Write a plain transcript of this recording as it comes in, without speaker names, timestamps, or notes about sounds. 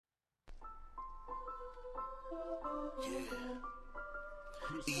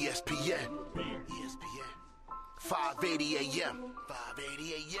ESPN. 5:80 a.m.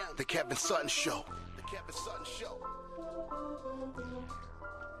 5:80 a.m. The Kevin Sutton Show. The Kevin Sutton Show.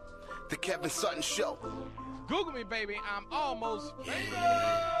 The Kevin Sutton Show. Google me, baby. I'm almost famous.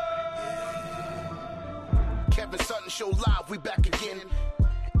 Kevin Sutton Show live. We back again.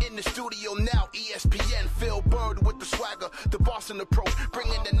 In the studio now, ESPN, Phil Bird with the swagger, the Boston approach,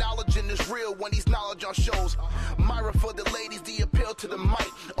 bringing the knowledge in is real when he's knowledge on shows. Myra for the ladies, the appeal to the mic,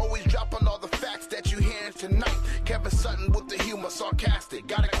 always dropping all the facts that you hear tonight. Kevin Sutton with the humor, sarcastic,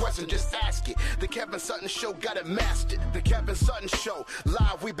 got a question, just ask it. The Kevin Sutton Show got it mastered. The Kevin Sutton Show,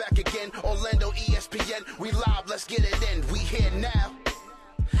 live, we back again, Orlando, ESPN, we live, let's get it in, we here now.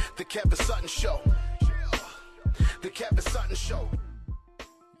 The Kevin Sutton Show. The Kevin Sutton Show.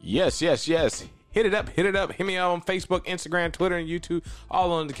 Yes. Hit it up. Hit me up on Facebook, Instagram, Twitter, and YouTube.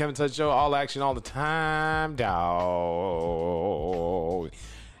 All on the Kevin Sutton Show. All action, all the time, dog.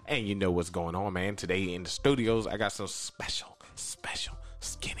 And you know what's going on, man. Today in the studios, I got some special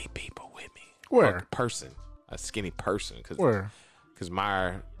skinny people with me. Where? A skinny person. Where? Because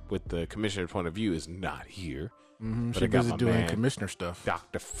Meyer, with the commissioner's point of view, is not here. Mm-hmm. But She's I got busy my doing man, commissioner stuff.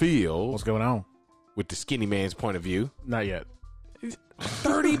 Dr. Phil. What's going on? With the skinny man's point of view. Not yet.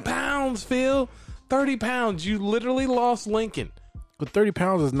 30 pounds, Phil. 30 pounds. You literally lost Lincoln. But 30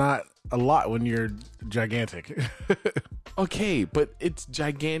 pounds is not a lot when you're gigantic. Okay, but it's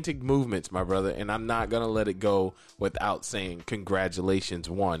gigantic movements, my brother, and I'm not going to let it go without saying congratulations,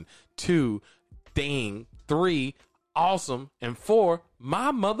 1, 2, dang, 3, awesome, and 4,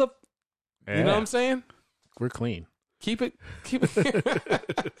 my mother. Yeah. You know what I'm saying? We're clean. Keep it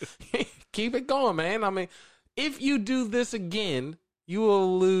keep it going, man. I mean, if you do this again, you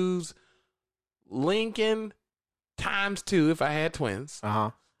will lose Lincoln times 2 if I had twins.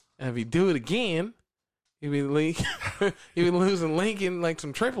 Uh-huh. And if you do it again, you'll be losing Lincoln like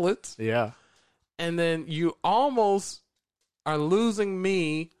some triplets. Yeah. And then you almost are losing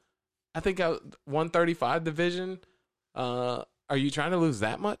me. I think 135 division. Are you trying to lose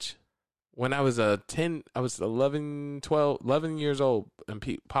that much? When I was 11 years old in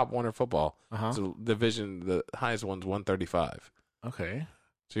Pop Warner football. Uh-huh. So division, the highest one's 135. Okay.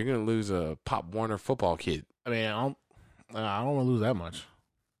 So you're going to lose a Pop Warner football kid. I mean, I don't want to lose that much.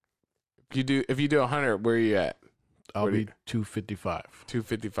 If you do 100, where are you at? I'll be 255.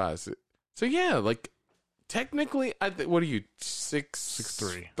 255. So yeah, like technically, what are you,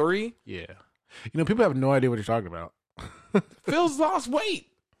 6'3"? 3? Yeah. You know, people have no idea what you're talking about. Phil's lost weight.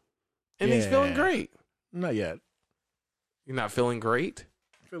 And he's feeling great. Not yet. You're not feeling great?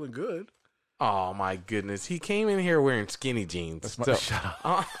 Feeling good. Oh, my goodness. He came in here wearing skinny jeans. Shut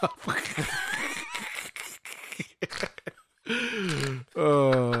up.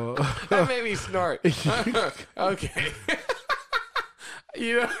 Oh. That made me snort. Okay.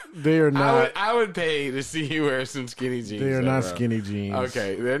 You know, they are not. I would pay to see you wear some skinny jeans. They are not skinny jeans.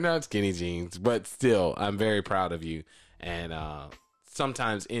 Okay, they're not skinny jeans, but still, I'm very proud of you. And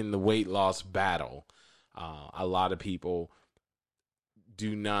sometimes in the weight loss battle, a lot of people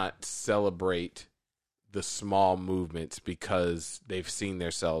do not celebrate the small movements because they've seen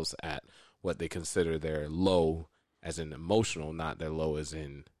themselves at what they consider their low, as in emotional, not their low as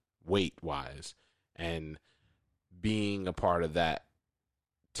in weight wise. And being a part of that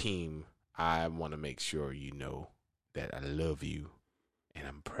team, I want to make sure you know that I love you and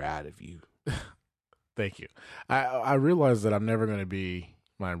I'm proud of you. Thank you. I realize that I'm never going to be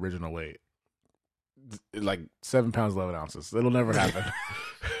my original weight. Like 7 pounds, 11 ounces. It'll never happen.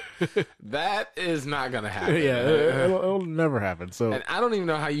 That is not going to happen. Yeah, it'll never happen. So, and I don't even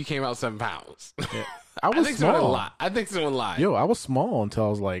know how you came out 7 pounds. Yeah. I think small. I think someone lied. Yo, I was small until I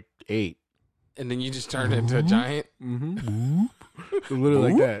was like 8. And then you just turned into a giant? Mm-hmm.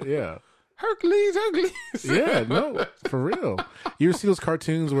 Literally like that, yeah. Hercules. Yeah, no, for real. You ever see those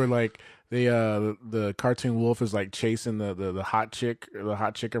cartoons where like the cartoon wolf is like chasing the hot chick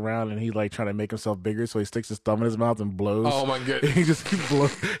around, and he like trying to make himself bigger, so he sticks his thumb in his mouth and blows. Oh my goodness. He just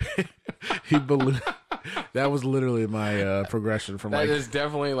blows. He balloon. That was literally my progression from that like. That is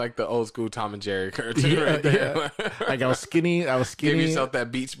definitely like the old school Tom and Jerry cartoon right there. Yeah. Like I was skinny. Give yourself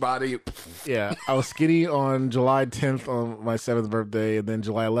that beach body. Yeah, I was skinny on July 10th on my 7th birthday, and then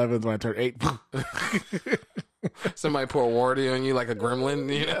July 11th when I turned 8. Somebody pour water on you like a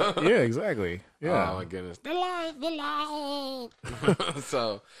gremlin, you know? Yeah, exactly. Yeah. Oh my goodness. The light.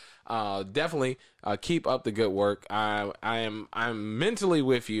 So, definitely keep up the good work. I'm mentally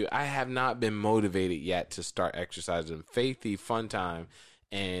with you. I have not been motivated yet to start exercising. Faithy Fun Time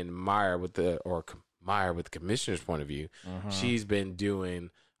and Meyer with the commissioner's point of view. She's been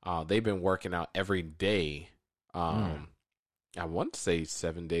doing. They've been working out every day I want to say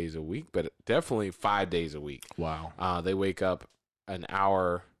 7 days a week, but definitely 5 days a week. Wow. They wake up an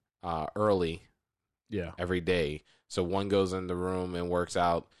hour early Yeah. every day. So one goes in the room and works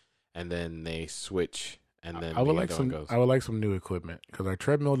out, and then they switch, and then I would the like other one goes. I would like some new equipment because our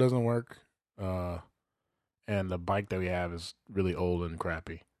treadmill doesn't work, and the bike that we have is really old and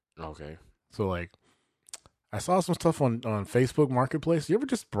crappy. Okay. So like, I saw some stuff on Facebook Marketplace. You ever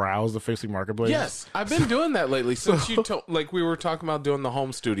just browse the Facebook Marketplace? Yes, I've been doing that lately since you told. Like we were talking about doing the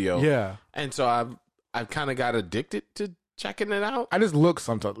home studio. Yeah. And so I've kind of got addicted to checking it out. I just look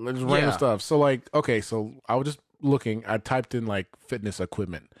sometimes, like, just random Yeah. stuff. So like, okay, so I was just looking. I typed in like fitness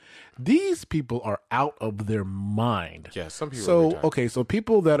equipment. These people are out of their mind. Yeah, some people. So are retired. okay, so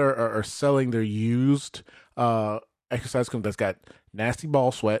people that are selling their used exercise equipment that's got nasty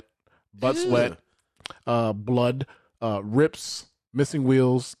ball sweat, butt Ew. sweat, blood, rips, missing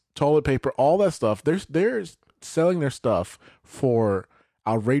wheels, toilet paper, all that stuff. They're selling their stuff for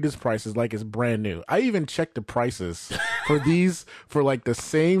outrageous prices like it's brand new. I even checked the prices for these for like the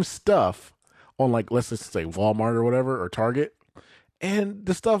same stuff on like, let's just say Walmart or whatever or Target. And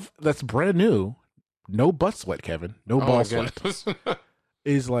the stuff that's brand new, no butt sweat, Kevin, no Oh ball my sweat, goodness.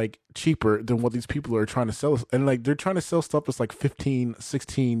 is like cheaper than what these people are trying to sell us. And like they're trying to sell stuff that's like 15,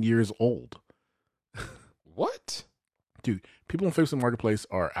 16 years old. What? Dude, people on Facebook Marketplace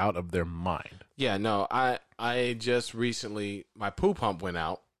are out of their mind. Yeah, no. I just recently my poo pump went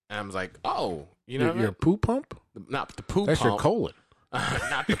out, and I was like, oh, you know, Your poo pump? not the poo That's pump, your colon.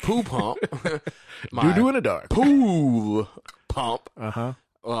 not the poo pump. Doo-doo in the dark. Poo pump. Uh-huh.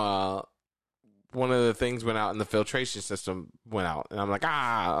 One of the things went out and the filtration system went out. And I'm like,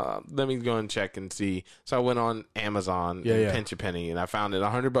 let me go and check and see. So I went on Amazon and pinch a penny, and I found it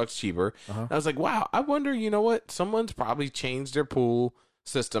 $100 cheaper. Uh-huh. And I was like, wow, I wonder, you know what? Someone's probably changed their pool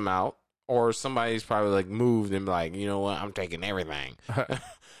system out, or somebody's probably like moved and like, you know what? I'm taking everything.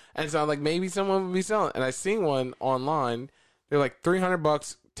 And so I'm like, maybe someone would be selling. And I seen one online. They're like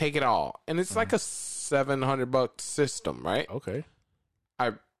 $300, take it all. And it's like a $700 system, right? Okay.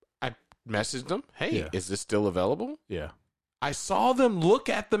 I messaged them, hey, Yeah. is this still available? Yeah. I saw them look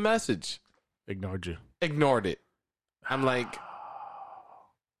at the message, Ignored you. ignored it. I'm like,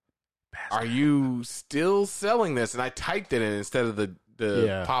 are you still selling this? And I typed it in instead of the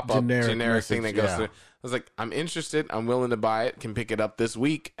pop-up generic thing that message, goes through. I was like, I'm interested. I'm willing to buy it. Can pick it up this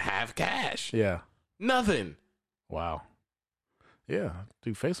week. Have cash. Yeah. Nothing. Wow. Yeah.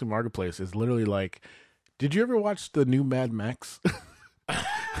 Dude, Facebook Marketplace is literally like, did you ever watch the new Mad Max?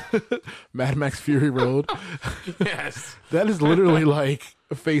 Mad Max Fury Road? Yes. That is literally like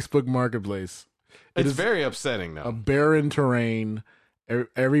a Facebook Marketplace. It It's is very upsetting, a though. barren terrain,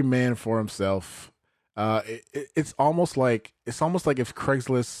 every man for himself. It's almost like if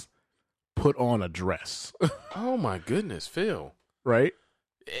Craigslist put on a dress, Oh, my goodness, Phil. right?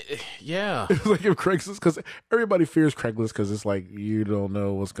 Yeah. It's like if Craigslist, because everybody fears Craigslist because it's like you don't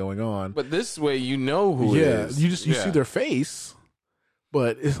know what's going on. But this way, you know who it is. you see their face,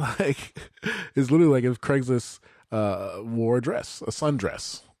 but it's like it's literally like if Craigslist wore a dress, a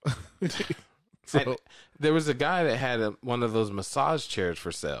sundress. So And there was a guy that had one of those massage chairs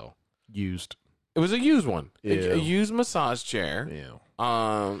for sale. used, It was a used one, Yeah. a used massage chair.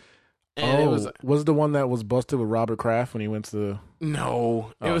 yeah. And it was was it the one that was busted with Robert Kraft when he went to?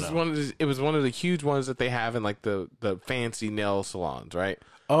 no, it Oh, was no. it was one of the huge ones that they have in like the fancy nail salons, right?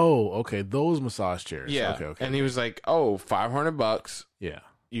 Oh, okay, those massage chairs. Yeah. Okay. And he was like, "Oh, $500, Yeah.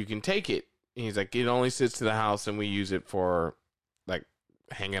 you can take it." And he's like, "It only sits to the house, and we use it for like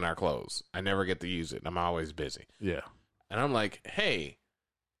hanging our clothes. I never get to use it. I'm always busy." Yeah. And I'm like, "Hey,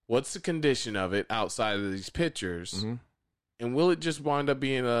 what's the condition of it outside of these pictures? Mhm. And will it just wind up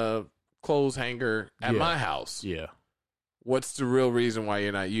being a clothes hanger at Yeah. my house? Yeah. What's the real reason why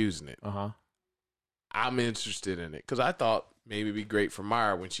you're not using it?" Uh huh. I'm interested in it because I thought maybe it'd be great for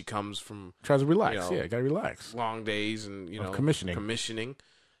Myra when she comes from Tries to relax. You know, yeah, gotta relax. long days and Of commissioning.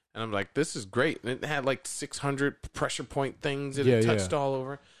 And I'm like, this is great. And it had like 600 pressure point things that Yeah, it touched yeah. all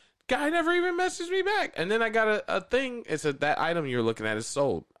over. Guy never even messaged me back. And then I got a thing. It said that item you're looking at is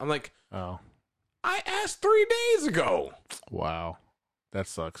sold. I'm like, Oh, I asked 3 days ago. wow, that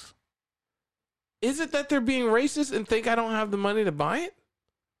sucks. Is it that they're being racist and think I don't have the money to buy it?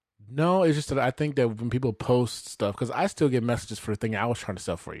 No, it's just that I think that when people post stuff, because I still get messages for the thing I was trying to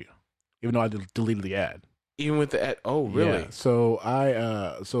sell for you, even though I deleted the ad. Even with the ad. Oh, really? Yeah.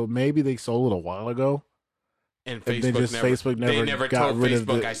 So so maybe they sold it a while ago. And And then just Facebook they never never got told rid of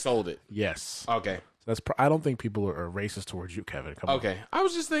Facebook the- I sold it. Yes. Okay. That's. I don't think people are racist towards you, Kevin. Come on. Okay. I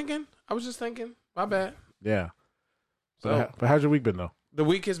was just thinking. My bad. Yeah. So But how's your week been though? The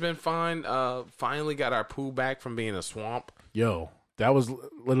week has been fine. Finally got our pool back from being a swamp. Yo, that was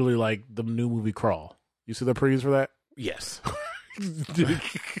literally like the new movie Crawl. You see the previews for that? Yes.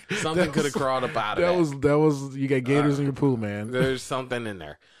 Something could have crawled up out of that. That was you got gators in your pool, man. There's something in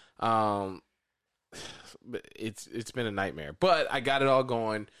there. It's been a nightmare, but I got it all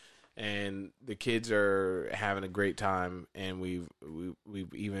going, and the kids are having a great time, and we've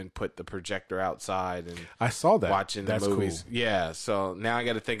even put the projector outside, and I saw that watching the movies. Cool. Yeah, so now I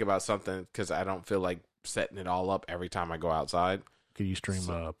got to think about something because I don't feel like setting it all up every time I go outside. Could you stream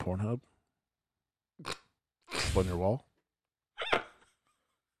Pornhub on your wall?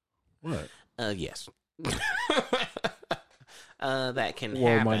 What? Yes. That can happen.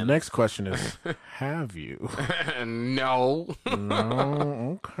 Well, my next question is, have you? No.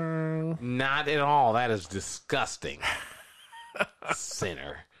 No, okay. Not at all. That is disgusting.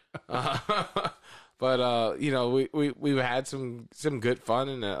 Sinner. But we've had some good fun,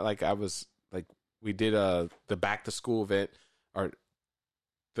 and we did the back to school event, or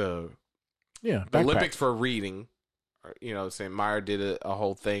the Olympics for reading. St. Meyer did a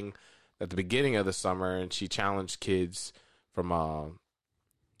whole thing at the beginning of the summer, and she challenged kids from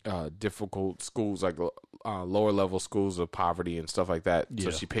difficult schools, like lower level schools of poverty and stuff like that. Yeah.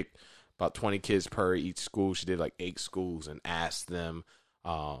 So she picked about 20 kids per each school. She did like 8 schools and asked them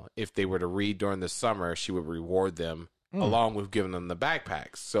if they were to read during the summer, she would reward them along with giving them the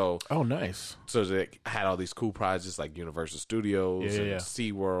backpacks. So, oh, nice. So they had all these cool prizes like Universal Studios and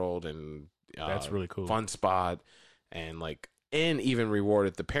SeaWorld and that's really cool. Fun Spot, and even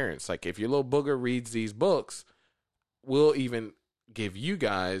rewarded the parents. Like, if your little booger reads these books, we'll even give you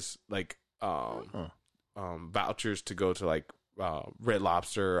guys vouchers to go to Red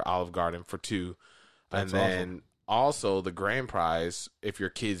Lobster, Olive Garden for 2. That's and then also the grand prize, if your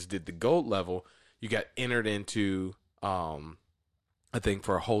kids did the gold level, you got entered into I think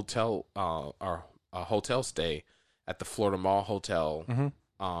for a hotel or a hotel stay at the Florida Mall Hotel,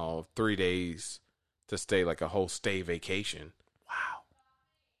 3 days to stay, like a whole stay vacation. Wow.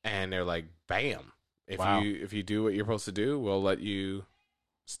 And they're like, bam. If you do what you're supposed to do, we'll let you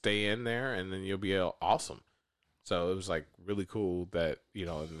stay in there, and then you'll be awesome. So it was really cool that,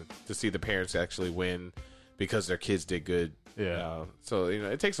 to see the parents actually win because their kids did good. Yeah. So,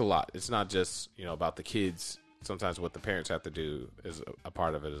 it takes a lot. It's not just, about the kids. Sometimes what the parents have to do is a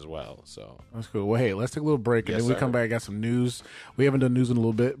part of it as well. So that's cool. Well, hey, let's take a little break, and yes, then we come back. Got some news. We haven't done news in a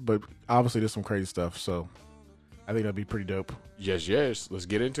little bit, but obviously there's some crazy stuff. So I think that'd be pretty dope. Yes. Let's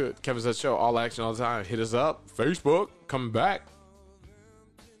get into it. Kevin Says Show, all action all the time. Hit us up. Facebook, coming back.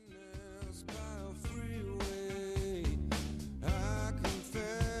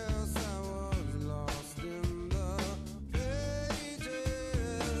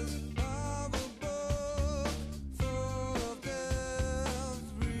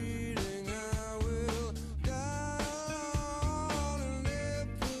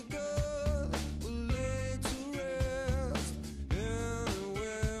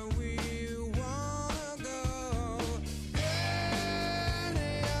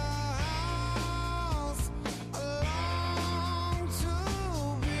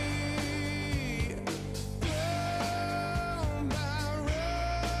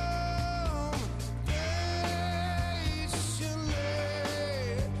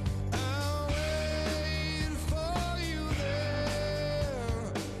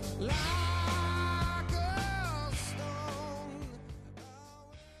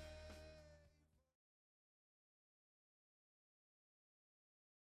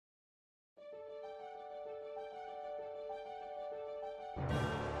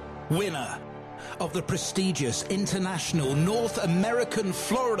 Winner of the prestigious International North American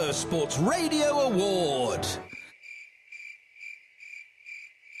Florida Sports Radio Award.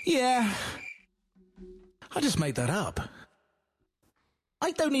 Yeah, I just made that up.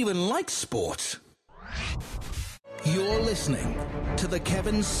 I don't even like sport. You're listening to The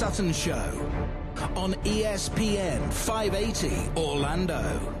Kevin Sutton Show on ESPN 580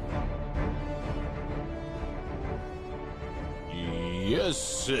 Orlando. Yes,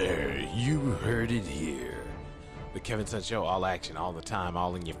 sir. You heard it here. The Kevin Sutton Show, all action, all the time,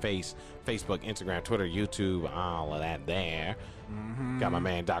 all in your face. Facebook, Instagram, Twitter, YouTube, all of that there. Got my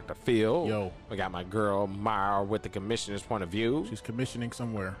man, Dr. Phil. Yo. We got my girl, Myra, with the commissioner's point of view. She's commissioning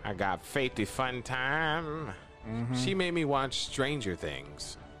somewhere. I got Faithy Fun Time. She made me watch Stranger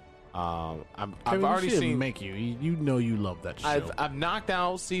Things. I've already seen. Make you. You know you love that show. I've knocked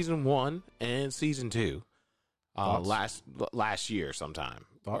out season 1 and season 2. Last year sometime.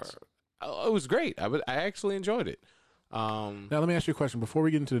 Thoughts? It was great. I actually enjoyed it. Now let me ask you a question before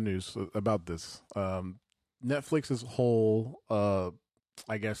we get into the news about this. Netflix's whole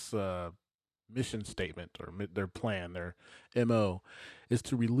I guess, mission statement or their plan, their MO, is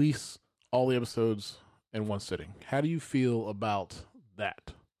to release all the episodes in one sitting. How do you feel about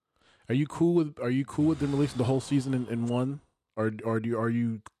that? Are you cool with them releasing the whole season in one, or do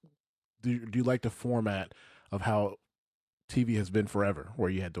you like the format of how TV has been forever, where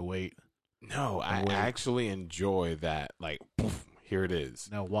you had to wait? No, I actually enjoy that. Like, poof, here it is.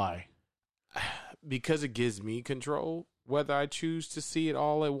 Now, why? Because it gives me control whether I choose to see it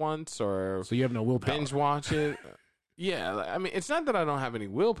all at once or so you have no willpower. Binge watch it. Yeah, I mean, it's not that I don't have any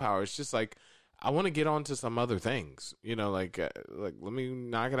willpower. It's just like I want to get on to some other things. You know, like let me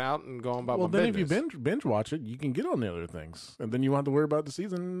knock it out and go on about my business. Well, then if you binge watch it, you can get on the other things, and then you won't have to worry about the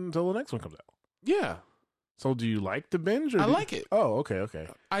season until the next one comes out. Yeah. So do you like the binge? Or I like it. Oh, okay.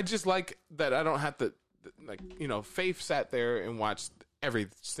 I just like that I don't have to, like, you know, Faith sat there and watched every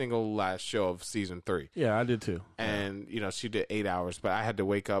single last show of season 3. Yeah, I did too. And, you know, she did 8 hours, but I had to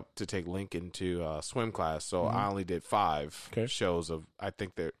wake up to take Lincoln to swim class, so I only did 5 shows of, I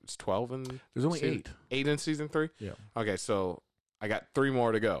think there's 12 in There's only 8. 8 in season 3? Yeah. Okay, so I got 3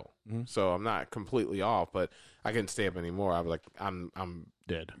 more to go. So I'm not completely off, but I couldn't stay up anymore. I was like, I'm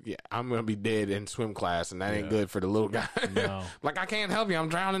dead. Yeah, I'm going to be dead in swim class, and that ain't good for the little guy. No. Like, I can't help you. I'm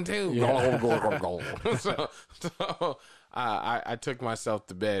drowning too. Yeah. so I took myself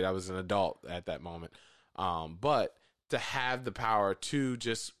to bed. I was an adult at that moment. But to have the power to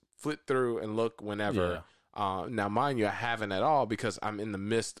just flip through and look whenever. Now, mind you, I haven't at all because I'm in the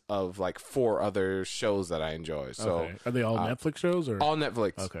midst of like 4 other shows that I enjoy. So are they all Netflix shows or all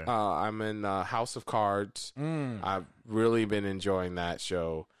Netflix? Okay. I'm in House of Cards. I've really been enjoying that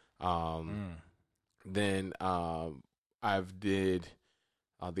show. Then I've did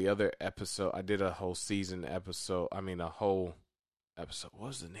the other episode. I did a whole season episode. I mean, a whole episode. What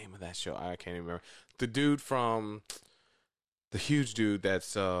was the name of that show? I can't even remember. The dude from the huge dude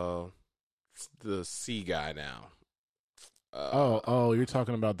that's the sea guy now. You're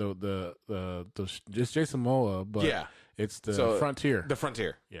talking about the just Jason Momoa, but yeah, it's the Frontier. The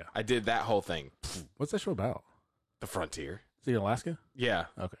Frontier. Yeah, I did that whole thing. What's that show about? The Frontier. Is it in Alaska? Yeah.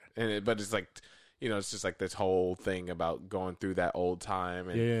 Okay. But it's like, you know, it's just like this whole thing about going through that old time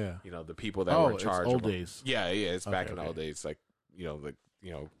and you know, the people that were in charge. It's old days. Yeah, it's back in the old days, like, you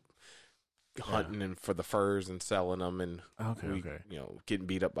know, hunting and for the furs and selling them and you know, getting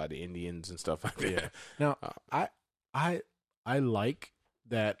beat up by the Indians and stuff like that. Yeah. Now, I like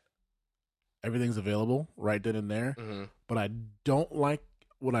that everything's available right then and there, but I don't like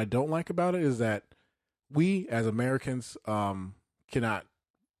what I don't like about it is that we as Americans cannot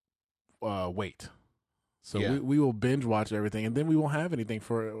wait. So we will binge watch everything, and then we won't have anything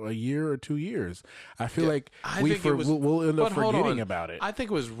for a year or 2 years. I feel like we'll end up forgetting about it. I think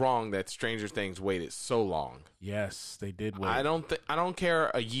it was wrong that Stranger Things waited so long. Yes, they did wait. I don't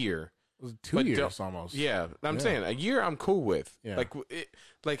care a year. It was 2 years almost. Yeah, I'm saying a year I'm cool with. Yeah.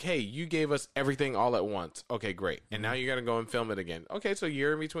 Like, hey, you gave us everything all at once. Okay, great. And now you're going to go and film it again. Okay, so a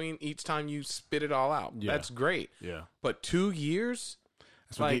year in between each time you spit it all out. Yeah. That's great. Yeah. But 2 years?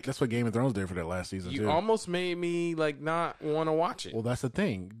 That's what Game of Thrones did for that last season, you almost made me like not want to watch it. Well, that's the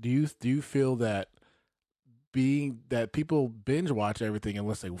thing. Do you feel that people binge watch everything in,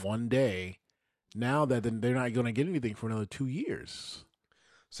 let's say, one day, now that they're not going to get anything for another 2 years?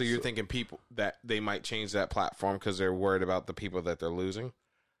 So you're thinking people that they might change that platform because they're worried about the people that they're losing?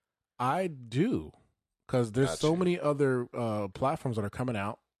 I do, because there's so many other platforms that are coming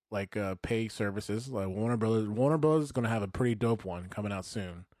out, like pay services, like Warner Brothers. Warner Brothers is going to have a pretty dope one coming out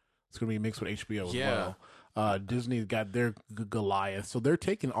soon. It's going to be mixed with HBO as well. Disney's got their Goliath, so they're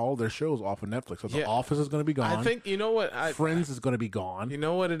taking all their shows off of Netflix. So The Office is going to be gone. I think, you know what? Friends is going to be gone. You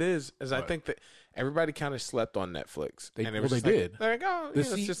know what it is? I think that everybody kind of slept on Netflix. They did. There you go.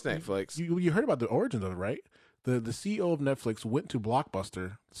 It's just Netflix. You heard about the origins of it, right? The CEO of Netflix went to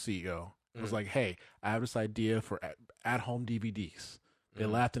Blockbuster, CEO, was like, hey, I have this idea for at-home DVDs. They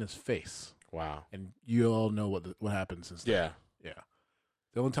laughed in his face. Wow. And you all know what happened since then. Yeah.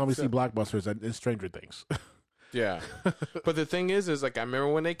 The only time we see Blockbuster is Stranger Things. Yeah. But the thing is like, I remember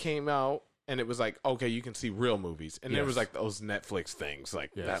when they came out and it was like, okay, you can see real movies. And there was like those Netflix things.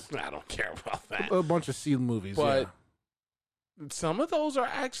 Like, that, I don't care about that. A bunch of C movies, but some of those are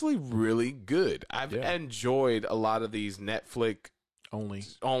actually really good. I've enjoyed a lot of these Netflix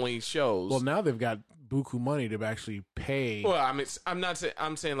only shows. Well, now they've got buku money to actually pay. Well, I mean,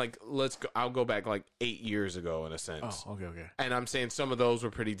 I'm saying like, I'll go back like 8 years ago in a sense. Oh, okay. And I'm saying some of those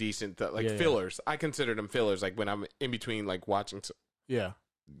were pretty decent, fillers. I consider them fillers, like when I'm in between like watching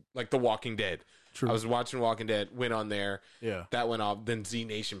like The Walking Dead. True. I was watching Walking Dead, went on there. Yeah. That went off. Then Z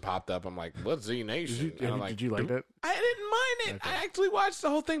Nation popped up. I'm like, what's Z Nation? Did you like that? I didn't mind it. Okay. I actually watched the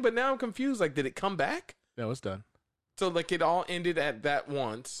whole thing, but now I'm confused. Like, did it come back? No, it's done. So, like, it all ended at that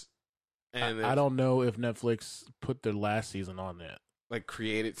once. And I don't know if Netflix put their last season on that. like,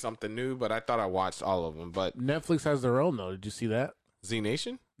 created something new, but I thought I watched all of them. But Netflix has their own, though. Did you see that? Z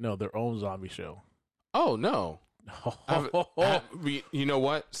Nation? No, their own zombie show. Oh, no. You know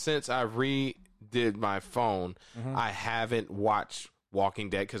what? Since I redid my phone, I haven't watched Walking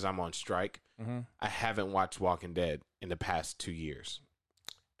Dead because I'm on strike. I haven't watched Walking Dead in the past 2 years.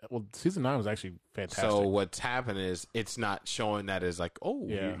 Well, season 9 was actually fantastic. So what's happened is it's not showing that as like, oh,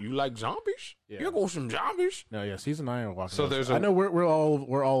 Yeah. you like zombies? Yeah. You go some zombies? No, yeah, season 9 of Walking So Dead. there's I know we're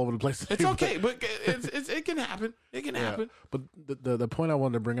all over the place. It's okay, but it can happen. It can happen. But the point I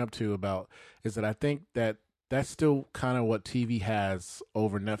wanted to bring up too about is that I think that that's still kind of what TV has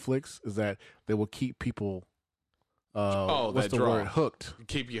over Netflix is that they will keep people. What's that the draw. word? Hooked.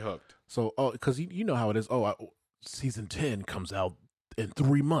 Keep you hooked. So, because you know how it is. Season 10 comes out in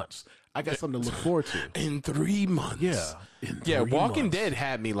 3 months. I got something to look forward to. In 3 months. Yeah. Walking months. Dead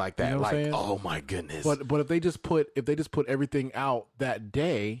had me like that. You know what I'm saying? Oh my goodness. But if they just put everything out that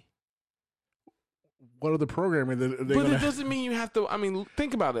day, what other programming? It doesn't mean you have to. I mean,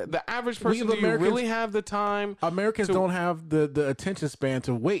 think about it. The average person, do you Americans- really have the time? Americans to- don't have the attention span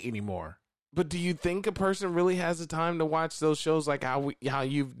to wait anymore. But do you think a person really has the time to watch those shows like how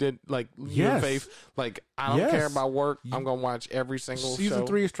you did, like you and Yes. Faith? Like, I don't Yes. care about work. I'm gonna watch every single Season show.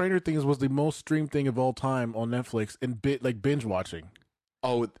 3 of Stranger Things was the most streamed thing of all time on Netflix, and binge watching.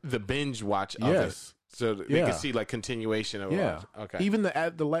 Oh, the binge watch of Yes. it. So they Yeah. can see like continuation of Yeah. Okay. Even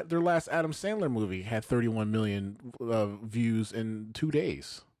their last Adam Sandler movie had 31 million views in 2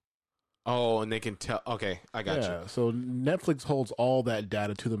 days. Oh, and they can tell. Okay, I got Yeah. you. So Netflix holds all that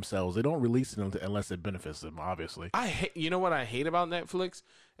data to themselves. They don't release it unless it benefits them, obviously. You know what I hate about Netflix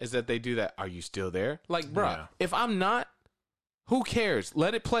is that they do that. Are you still there? Like, bruh, Yeah. if I'm not, who cares?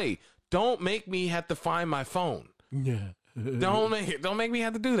 Let it play. Don't make me have to find my phone. Yeah. Don't make me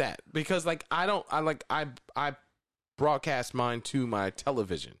have to do that because like I broadcast mine to my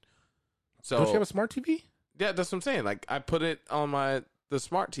television. So Don't you have a smart TV? yeah, that's what I'm saying. Like I put it on the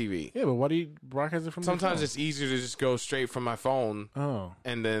smart TV. Yeah, but why do you broadcast it from? Sometimes your it's easier to just go straight from my phone phone? Oh,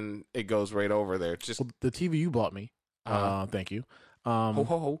 and then it goes right over there. Just well, the TV you bought me. Thank you. ho ho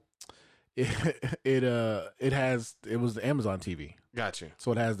ho. It was the Amazon TV, Gotcha.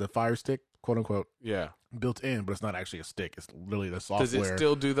 so it has the Fire Stick, quote unquote, Yeah. built in, but it's not actually a stick. It's literally the software. Does it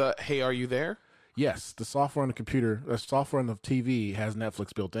still do the "Hey, are you there"? Yes, the software on the computer, the software on the TV has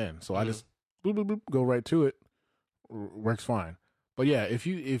Netflix built in. So I just boop, boop, boop, go right to it. Works fine. But yeah, if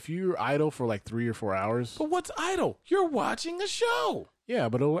you're idle for like 3 or 4 hours, But what's idle? You're watching a show. yeah,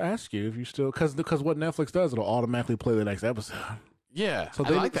 but it'll ask you if you still because what Netflix does, it'll automatically play the next episode. Yeah, So I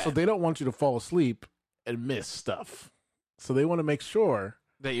they like that. so they don't want you to fall asleep and miss stuff. So they want to make sure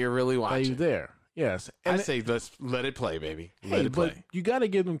that you're really that watching. you're there. Yes, I say let's let it play, baby. Let it but play. you got to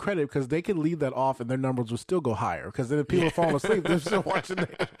give them credit because they could leave that off and their numbers will still go higher. Because then if people are falling asleep, they're still watching.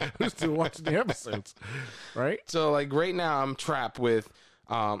 They're still watching the episodes, right? So like right now, I'm trapped with.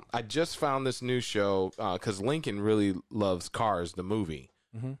 I just found this new show because Lincoln really loves Cars, the movie.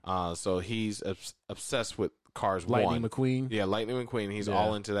 So he's obsessed with Cars Lightning 1. McQueen. Yeah, Lightning McQueen. He's Yeah.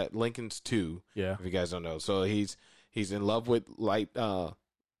 all into that. Lincoln's 2. Yeah. If you guys don't know, so he's in love with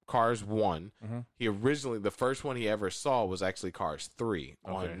Cars 1. He originally the first one he ever saw was actually Cars 3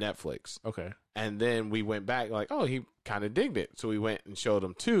 on Okay. Netflix. Okay. And then we went back like, oh, he kind of digged it. So we went and showed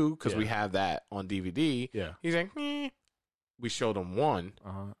him 2 because we Yeah. have that on DVD. Yeah. He's like, we showed him 1.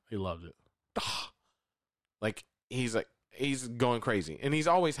 He loved it. Like he's going crazy, and he's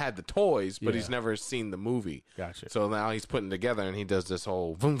always had the toys, but he's Yeah. never seen the movie. Gotcha. So now he's putting together, and he does this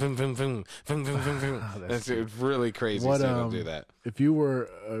whole vroom, vroom, vroom, vroom, vroom, vroom, vroom, vroom. That's It's really crazy. What, So he'll do that. If you were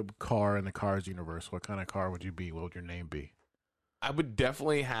a car in the Cars universe, what kind of car would you be? What would your name be? I would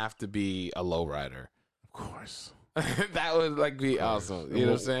definitely have to be a lowrider. Of course. That would like be awesome. You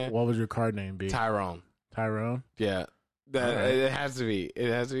know what I'm saying? What would your car name be? Tyrone. Tyrone? Yeah. That All right. it has to be. It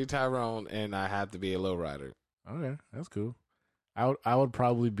has to be Tyrone, and I have to be a lowrider. Okay, that's cool. I would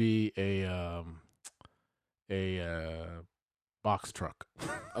probably be a box truck.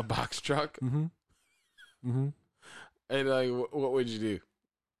 A box truck. Mm-hmm. Mm-hmm. And like, what would you do?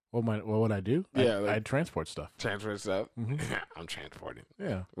 What would I do? Yeah, like- I'd transport stuff. Transfer stuff. Mhm. I'm transporting.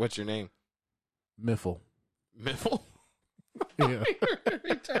 Yeah. What's your name? Miffle. Miffle. Yeah.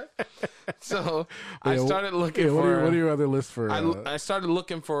 So Yeah, I started looking Yeah, for. what are your other lists for? I started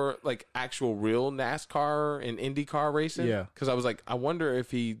looking for like actual real NASCAR and IndyCar racing. Yeah. Because I was like, I wonder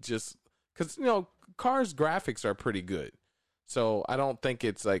if he just because Cars graphics are pretty good, so I don't think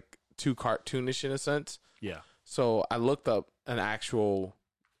it's like too cartoonish in a sense. Yeah. So I looked up an actual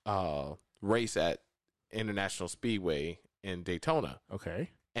race at International Speedway in Daytona. Okay.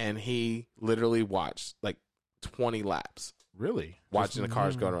 And he literally watched like 20 laps. Really? Watching the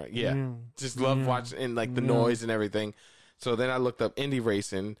cars going around. Yeah. Just love watching and like the noise and everything. So then I looked up Indy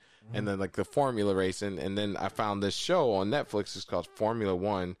racing and then like the Formula racing. And then I found this show on Netflix. It's called Formula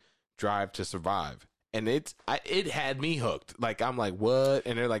One Drive to Survive. And it had me hooked. Like, I'm like, what?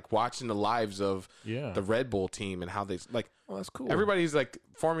 And they're like watching the lives of the Red Bull team and how they like. Oh, that's cool. Everybody's like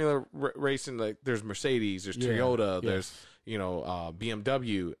Formula racing. Like, there's Mercedes, there's Toyota, there's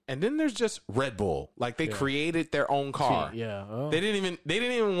BMW, and then there's just Red Bull. Like, they created their own car. They didn't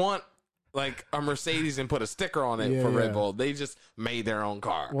even want like a Mercedes and put a sticker on it for Red Bull. They just made their own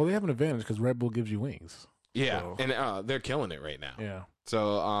car. Well, they have an advantage because Red Bull gives you wings. Yeah, so. and they're killing it right now. Yeah.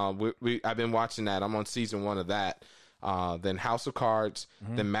 So I've been watching that. I'm on season 1 of that. Then House of Cards.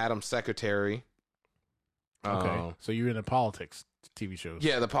 Then Madam Secretary. Okay. So you're into politics TV shows.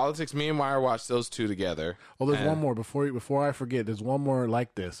 Yeah, the politics. Me and Meyer watched those 2 together. Oh, there's one more before I forget. There's one more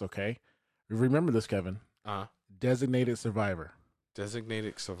like this. Okay, remember this, Kevin. Designated Survivor.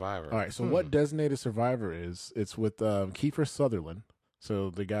 Designated Survivor. All right. So what Designated Survivor is? It's with Kiefer Sutherland. So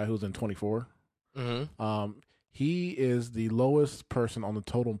the guy who's in 24. He is the lowest person on the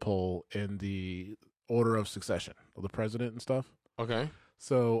totem pole in the order of succession of the president and stuff. Okay.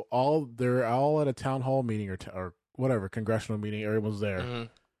 So they're all at a town hall meeting or whatever, congressional meeting. Everyone's there.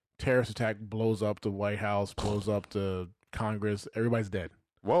 Terrorist attack blows up the White House, blows up the Congress. Everybody's dead.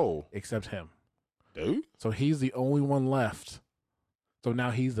 Whoa. Except him. Dude. So he's the only one left. So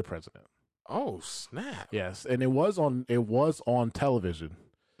now he's the president. Oh, snap. Yes. And it was on television.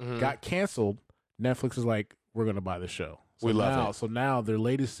 Got canceled. Netflix is like, we're going to buy the show. So we love it. So now their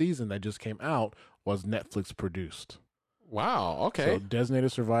latest season that just came out was Netflix produced. Wow. Okay. So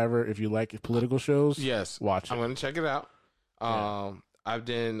Designated Survivor, if you like political shows, watch it. I'm going to check it out. I've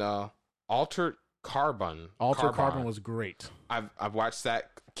done Altered Carbon. Altered Carbon was great. I've watched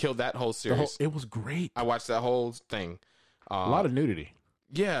that. Killed that whole series. It was great. I watched that whole thing. A lot of nudity.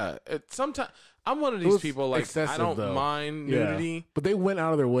 Yeah. Sometimes I'm one of these people, like, I don't mind nudity. But they went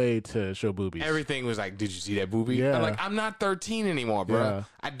out of their way to show boobies. Everything was like, did you see that boobie? Yeah. I'm like, I'm not 13 anymore, bro. Yeah.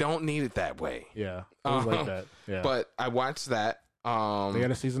 I don't need it that way. Yeah. It was like that. Yeah. But I watched that. They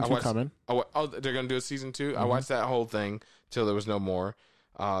got a season 2 coming. Oh, they're going to do a season 2? I watched that whole thing till there was no more.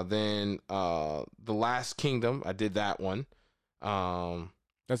 Then The Last Kingdom, I did that one.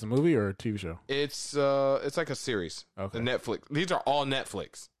 That's a movie or a TV show? It's like a series. Okay. The Netflix. These are all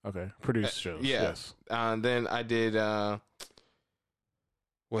Netflix. Okay. Produced shows. Yeah. Yes. And then I did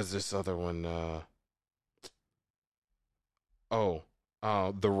what's this other one? The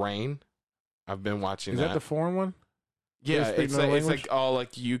Rain. I've been watching that. Is that the foreign one? Yeah, it's like all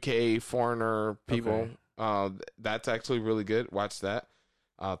like UK foreigner people. Okay. That's actually really good. Watch that.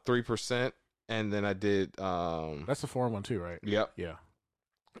 3%. And then I did that's the foreign one too, right? Yep. Yeah.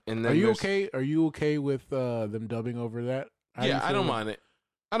 And then Are you okay with them dubbing over that? I don't mind it.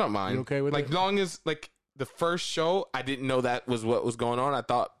 I don't mind. You okay with it? Long as like the first show, I didn't know that was what was going on. I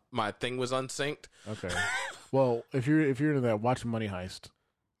thought my thing was unsynced. Okay. Well, if you're into that, watch Money Heist.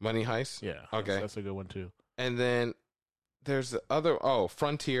 Money Heist? Yeah. Okay. That's a good one too. And then there's the other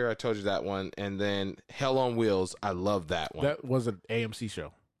Frontier, I told you that one, and then Hell on Wheels, I love that one. That was an AMC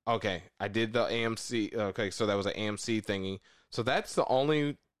show. Okay. I did the AMC. Okay, so that was an AMC thingy. So that's the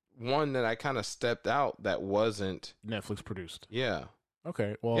only one that I kind of stepped out that wasn't Netflix produced. Yeah.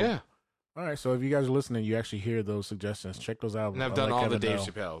 Okay. Well, yeah. All right. So if you guys are listening, you actually hear those suggestions. Check those out. And I've done all the Dave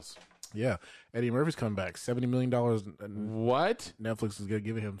Chappelle's. Yeah. Eddie Murphy's coming back. $70 million. What? Netflix is going to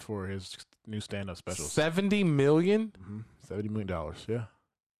give him for his new stand-up special. $70 million? $70 million. Yeah.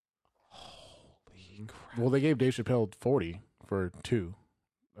 Holy crap. Well, they gave Dave Chappelle 40 for 2.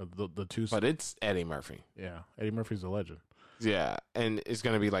 The 2. But it's Eddie Murphy. Yeah. Eddie Murphy's a legend. Yeah. And it's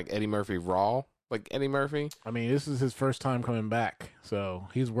going to be like Eddie Murphy Raw. Like Eddie Murphy. I mean, this is his first time coming back. So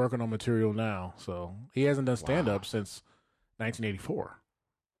he's working on material now. So he hasn't done stand-up since 1984.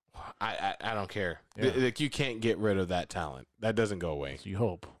 I don't care. Yeah. Like, you can't get rid of that talent. That doesn't go away. So you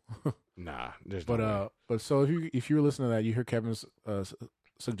hope. Nah, there's no way. But so if you're listening to that, you hear Kevin's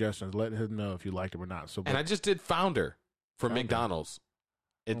suggestions. Let him know if you liked him or not. So, and I just did Founder for McDonald's.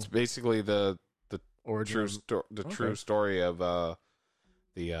 It's basically the true story of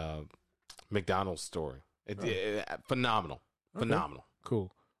the McDonald's story. Phenomenal. Okay. Phenomenal.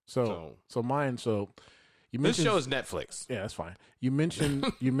 Cool. So mine. So you mentioned this show is Netflix. Yeah, that's fine. You mentioned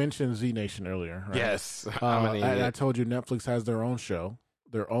Z Nation earlier, right? Yes, I'm an idiot. I told you Netflix has their own show.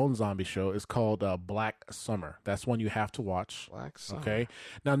 their own zombie show. It's called Black Summer. That's one you have to watch. Black Summer. Okay.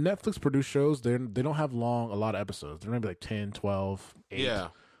 Now, Netflix produced shows, they don't have a lot of episodes. They're maybe like 10, 12, 8. Yeah.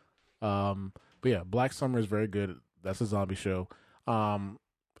 But yeah, Black Summer is very good. That's a zombie show.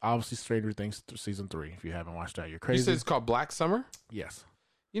 Obviously, Stranger Things season 3. If you haven't watched that, you're crazy. You said it's called Black Summer? Yes.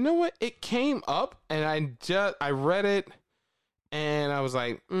 You know what? It came up, and I read it, and I was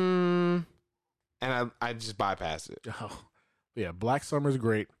like, and I just bypassed it. Oh, yeah. Black Summer is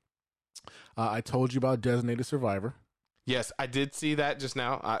great. I told you about Designated Survivor. Yes, I did see that just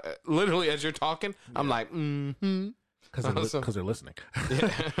now. Literally, as you're talking, I'm like, Because they're listening. Yeah.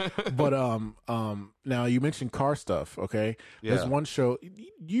 But now you mentioned car stuff, okay? Yeah. There's one show,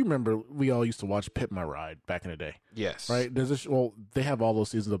 you remember we all used to watch Pit My Ride back in the day. Yes. Right? There's a well, they have all those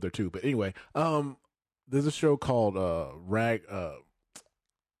seasons up there too. But anyway, there's a show called Rags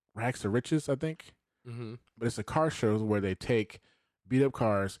to Riches, I think. Mm-hmm. But it's a car show where they take beat up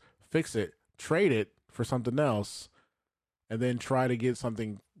cars, fix it, trade it for something else, and then try to get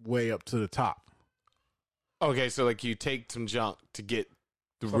something way up to the top. Okay, so like you take some junk to get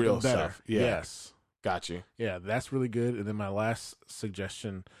the Something real better. stuff. Yeah. Yes. Got you. Yeah, that's really good. And then my last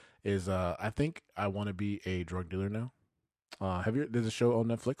suggestion is I think I want to be a drug dealer now. There's a show on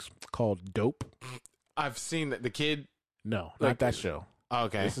Netflix called Dope. I've seen the kid. No, Like- not that show.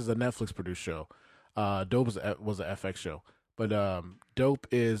 Okay. This is a Netflix produced show. Dope was an FX show. But Dope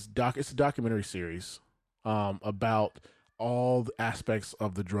is it's a documentary series about all the aspects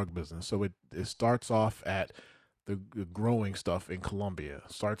of the drug business. So it starts off at the growing stuff in Colombia.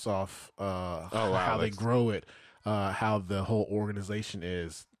 Starts off how they grow it, how the whole organization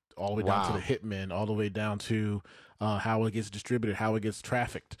is, all the way down to the hitmen, all the way down to how it gets distributed, how it gets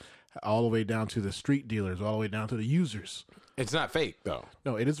trafficked, all the way down to the street dealers, all the way down to the users. It's not fake though.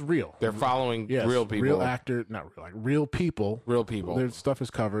 No, it is real. They're following Yes, real people. real actor, not real, like real people. Real people. Their stuff is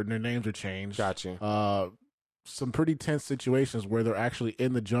covered and their names are changed. Got you. Some pretty tense situations where they're actually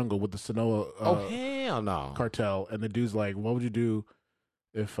in the jungle with the Sinaloa hell no. cartel, and the dude's like, "What would you do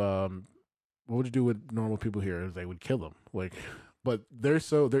if what would you do with normal people here?" They would kill them. Like, but their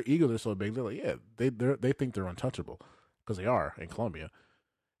egos are so big. They're like, yeah, they think they're untouchable because they are in Colombia,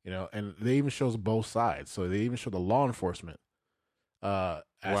 you know. And they even shows both sides, so they even show the law enforcement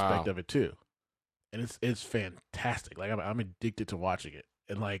aspect of it too, and it's fantastic. Like I'm addicted to watching it.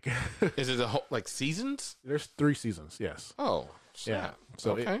 And like, Is it a whole like seasons? there's 3 seasons. Yes. Oh, Yeah. snap.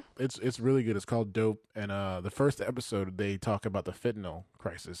 So okay. it's really good. It's called Dope. And the first episode they talk about the fentanyl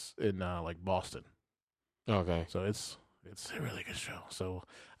crisis in like Boston. Okay. So it's a really good show. So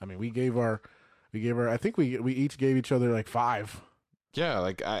I mean, we gave our I think we each gave each other like 5. Yeah,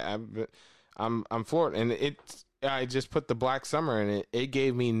 like I'm floored, and I just put the Black Summer in it. It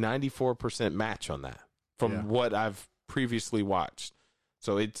gave me 94% match on that from what I've previously watched.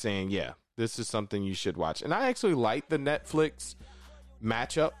 So it's saying, yeah, this is something you should watch. And I actually like the Netflix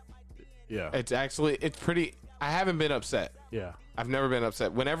matchup. Yeah. It's pretty. I haven't been upset. Yeah. I've never been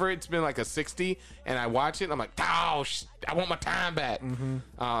upset. Whenever it's been like a 60 and I watch it, I'm like, oh, I want my time back.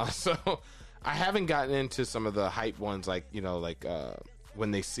 Mm-hmm. So I haven't gotten into some of the hype ones, like, you know, like When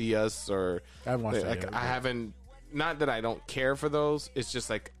They See Us, or I haven't watched that like yet. I haven't. Not that I don't care for those. It's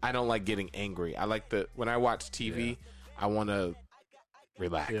just like I don't like getting angry. I like when I watch TV, I want to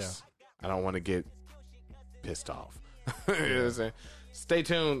relax. Yeah. I don't want to get pissed off. You know what I'm saying? Stay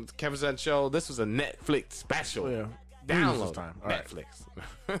tuned, Kevin Sutton Show. This was a Netflix special. Yeah. Download This time. All right. Netflix.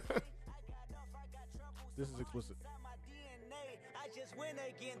 This is explicit. I just win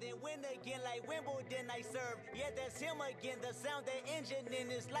again like Wimbledon I serve. Yeah, that's him again. The sound that engine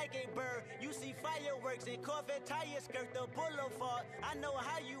in is like a bird. You see fireworks and Corvette tires skirt the boulevard. I know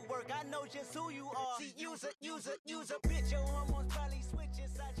how you work. I know just who you are. See, use a bitch. Your hormones probably switch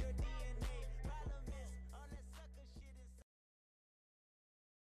inside your DNA. Problem is, all that sucker shit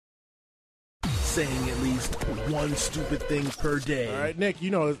is Saying at least one stupid thing per day. All right, Nick, you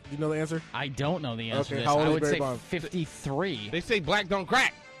know the answer? I don't know the answer Okay, to this. how old I is would Barry say Bonds? 53. They say black don't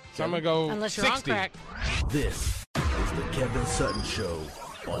crack. So I'm going to go Unless you're 60. on crack. This is the Kevin Sutton Show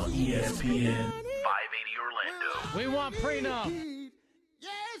on ESPN 580 Orlando. We want prenup.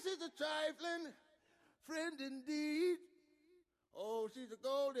 Yes, it's a trifling friend indeed. Oh, she's a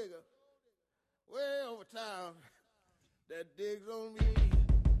gold digger. Way over town. That digs on me.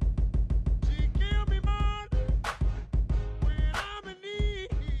 She give me money when I'm in need.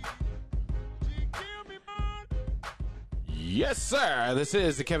 She give me money. Yes, sir. This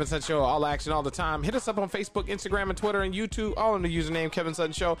is the Kevin Sutton Show, all action all the time. Hit us up on Facebook, Instagram, and Twitter, and YouTube, all under the username Kevin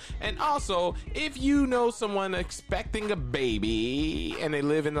Sutton Show. And also, if you know someone expecting a baby and they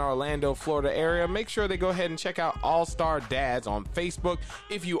live in the Orlando, Florida area, make sure they go ahead and check out All Star Dads on Facebook.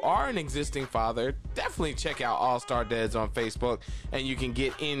 If you are an existing father, definitely check out All Star Dads on Facebook, and you can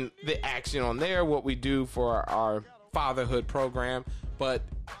get in the action on there, what we do for our fatherhood program, but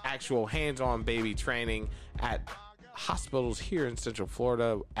actual hands-on baby training at hospitals here in Central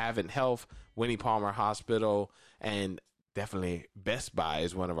Florida, Advent Health, Winnie Palmer Hospital, and definitely Best Buy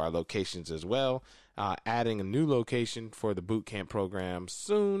is one of our locations as well. Adding a new location for the boot camp program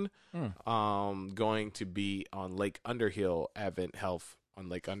soon. Going to be on Lake Underhill, Advent Health on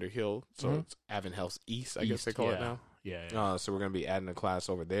Lake Underhill. So it's Advent Health East, I guess they call it now. Yeah. So we're going to be adding a class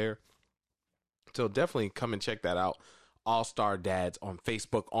over there. So definitely come and check that out. All Star Dads on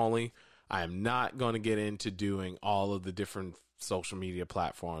Facebook only. I am not going to get into doing all of the different social media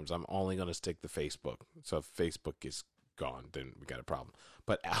platforms. I'm only going to stick to Facebook. So if Facebook is gone, then we got a problem.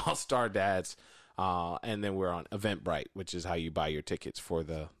 But All Star Dads, and then we're on Eventbrite, which is how you buy your tickets for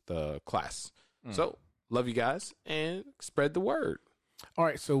the class. So love you guys and spread the word. All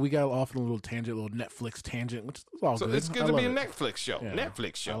right, so we got off on a little tangent, a little Netflix tangent, which is all good. It's good to be a Netflix show. Yeah,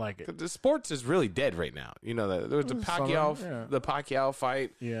 Netflix show. I like it. The sports is really dead right now. You know, there was the Pacquiao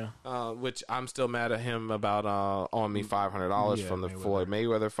fight. Yeah. Which I'm still mad at him about owing me $500 from the Floyd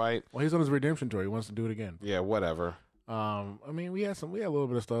Mayweather fight. Well, he's on his redemption tour. He wants to do it again. Yeah, whatever. I mean, we had a little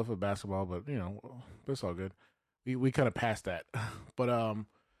bit of stuff with basketball, but it's all good. We kind of passed that, but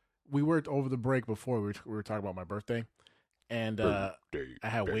we were over the break before we were talking about my birthday. And I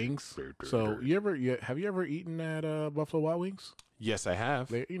had wings. So have you ever eaten at Buffalo Wild Wings? Yes, I have.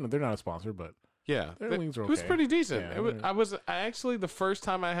 They're not a sponsor, but yeah, their wings are okay. It was pretty decent. Yeah, I actually the first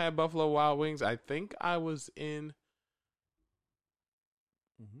time I had Buffalo Wild Wings, I think I was in.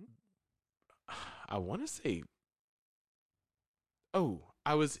 I want to say. Oh,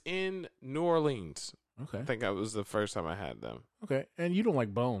 I was in New Orleans. Okay. I think that was the first time I had them. Okay, and you don't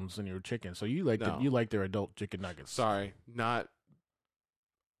like bones in your chicken, so you like you like their adult chicken nuggets. Sorry, not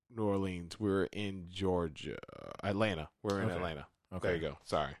New Orleans. We were in Georgia, Atlanta. We're in Atlanta. Okay, there you go.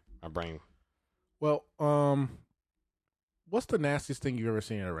 Sorry, my brain. Well, what's the nastiest thing you've ever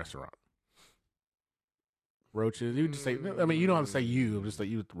seen in a restaurant? Roaches. You just say. I mean, you don't have to say you. Just like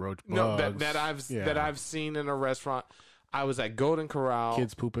you, roach. Bugs. No, that I've seen in a restaurant. I was at Golden Corral.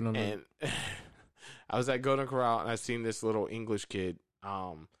 Kids pooping on and I was at Golden Corral and I seen this little English kid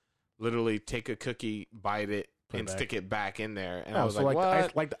literally take a cookie, bite it, and stick it back in there. And I was like,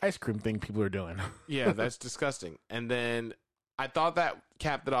 what? Like the ice cream thing people are doing. Yeah, that's disgusting. And then I thought that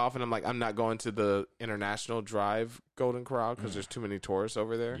capped it off, and I'm like, I'm not going to the International Drive Golden Corral because there's too many tourists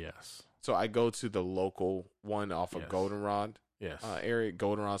over there. Yes. So I go to the local one off of Goldenrod. Yes. Area,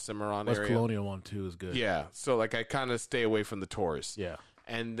 Goldenrod, Cimarron area. Colonial one too is good. Yeah. So like I kind of stay away from the tourists. Yeah.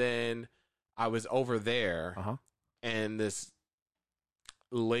 And then I was over there, and this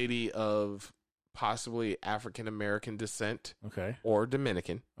lady of possibly African American descent, or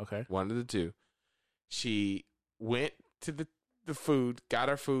Dominican, one of the two. She went to the food, got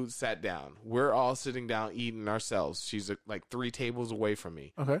our food, sat down. We're all sitting down eating ourselves. She's like 3 tables away from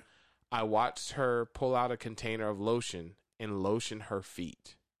me. Okay. I watched her pull out a container of lotion and lotion her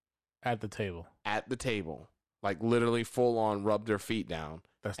feet at the table. Like literally full on rubbed her feet down.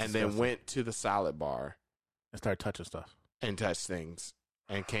 That's and disgusting. then went to the salad bar and started touching stuff and touched things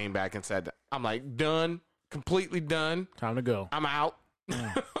and came back and said, I'm like, done, completely done. Time to go. I'm out.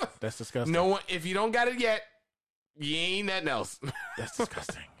 That's disgusting. No one, if you don't got it yet, you ain't nothing else. That's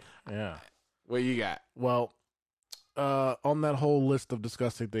disgusting. Yeah. What you got? Well, on that whole list of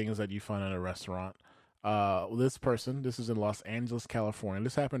disgusting things that you find at a restaurant, this is in Los Angeles, California.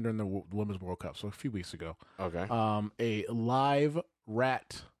 This happened during the Women's World Cup, so a few weeks ago. Okay. A live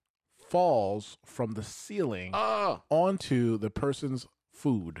rat falls from the ceiling onto the person's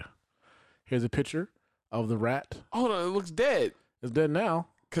food. Here's a picture of the rat. Hold on, it looks dead. It's dead now.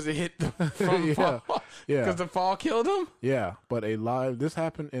 Because it hit from fall. Yeah. Because the fall killed him? Yeah, but this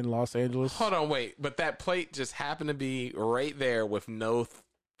happened in Los Angeles. Hold on, wait. But that plate just happened to be right there with no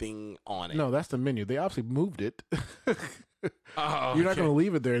thing on it. No, that's the menu. They obviously moved it. Oh, You're not going to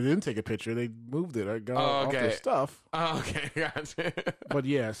leave it there. They didn't take a picture. They moved it. I got off their stuff. Oh, okay, gotcha. But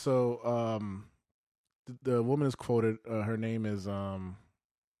yeah, so the woman is quoted. Her name is her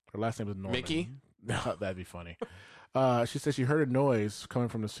last name is Norman. Mickey? That'd be funny. She said she heard a noise coming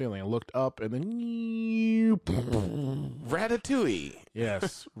from the ceiling and looked up, and then Ratatouille.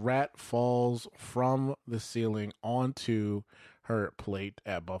 Yes, rat falls from the ceiling onto her plate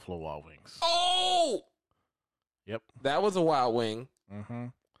at Buffalo Wild Wings. Oh, Yep. That was a wild wing. Mm-hmm.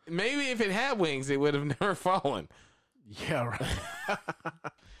 Maybe if it had wings, it would have never fallen. Yeah, right.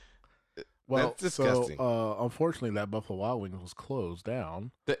 Well, That's disgusting. So, unfortunately, that Buffalo Wild Wings was closed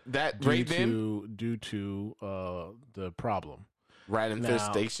down That right then? due to the problem. Rat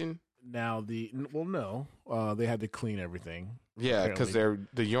infestation? Now, no, they had to clean everything. Yeah, because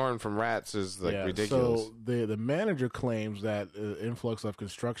the urine from rats is like ridiculous. So the manager claims that influx of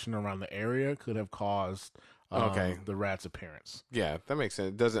construction around the area could have caused the rat's appearance. Yeah, that makes sense.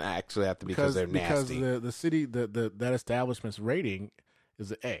 It doesn't actually have to be because they're nasty. Because the city that establishment's rating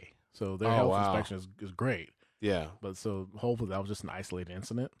is an A, so their health inspection is great. Yeah, but so hopefully that was just an isolated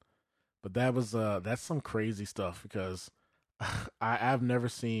incident. But that was that's some crazy stuff because I've never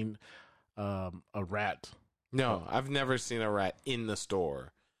seen a rat. No, I've never seen a rat in the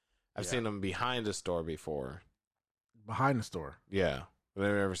store. I've seen them behind the store before. Behind the store? Yeah. But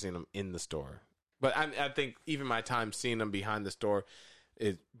I've never seen them in the store. But I think even my time seeing them behind the store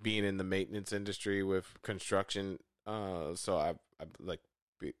is being in the maintenance industry with construction. So I like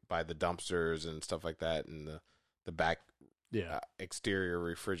by the dumpsters and stuff like that and the back exterior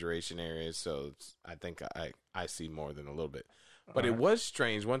refrigeration areas. So I think I see more than a little bit. But it was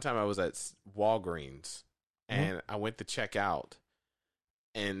strange. One time I was at Walgreens. And I went to check out,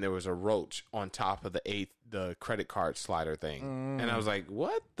 and there was a roach on top of the credit card slider thing. And I was like,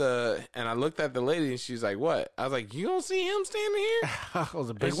 what the? And I looked at the lady, and she's like, what? I was like, you don't see him standing here? Was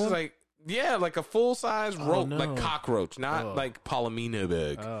it a big one? She's like, yeah, like a full-size roach, like cockroach, not like Palomino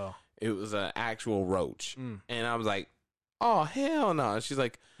bug. Oh. It was an actual roach. And I was like, oh, hell no. She's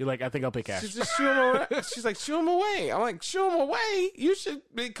like, you're like, I think I'll pay cash. She's just shoo him away. She's like, shoo him away. I'm like, shoo him away? You should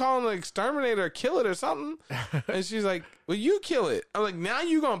be calling an exterminator or kill it or something. And she's like, well, you kill it. I'm like, now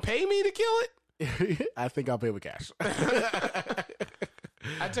you going to pay me to kill it? I think I'll pay with cash. I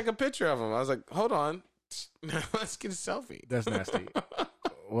took a picture of him. I was like, hold on. Let's get a selfie. That's nasty.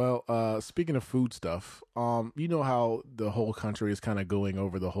 Well, speaking of food stuff, you know how the whole country is kind of going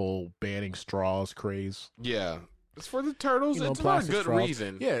over the whole banning straws craze? Yeah. It's for the turtles. You know, it's not a good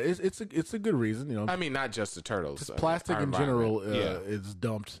reason. Yeah, it's a good reason. You know, I mean, not just the turtles. Plastic in general is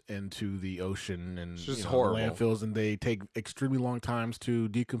dumped into the ocean and horrible. Landfills, and they take extremely long times to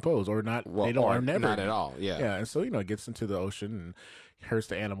decompose, or not. Well, they don't, or never, not at all. Yeah, yeah, and so it gets into the ocean and hurts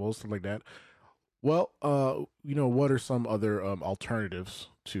the animals, stuff like that. Well, what are some other alternatives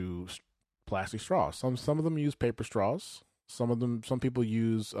to plastic straws? Some of them use paper straws. Some people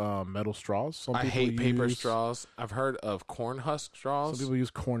use metal straws. I hate paper straws. I've heard of corn husk straws. Some people use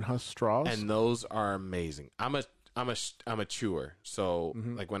corn husk straws, and those are amazing. I'm a chewer, so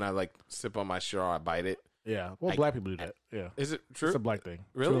like when I sip on my straw, I bite it. Yeah, well, black people do that. Yeah, is it true? It's a black thing.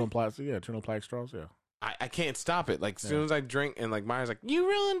 Really? Chewing on plastic. Yeah, chewing on plastic straws. Yeah. I can't stop it. Like, as soon as I drink, and like Maya's like, you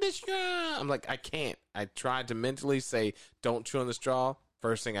ruined the straw. I'm like, I can't. I tried to mentally say, don't chew on the straw.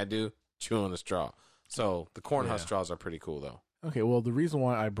 First thing I do, chew on the straw. So the corn husk straws are pretty cool, though. Okay, well, the reason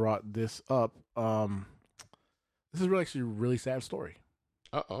why I brought this up, this is actually a really sad story.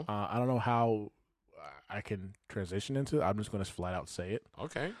 Uh-oh. I don't know how I can transition into it. I'm just going to flat out say it.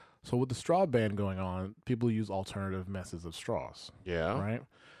 Okay. So with the straw ban going on, people use alternative methods of straws. Yeah. Right?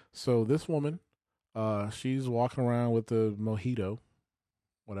 So this woman, she's walking around with the mojito,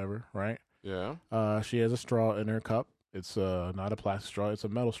 whatever, right? Yeah. She has a straw in her cup. It's not a plastic straw. It's a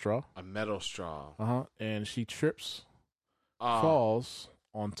metal straw. A metal straw. Uh-huh. And she trips, falls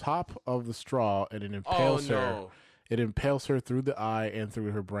on top of the straw, and it impales her. It impales her through the eye and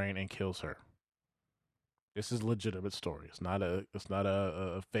through her brain and kills her. This is a legitimate story. It's not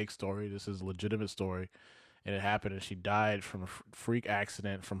a fake story. This is a legitimate story. And it happened, and she died from a freak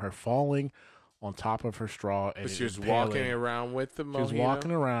accident from her falling on top of her straw. And but she was walking around with the mojito? She was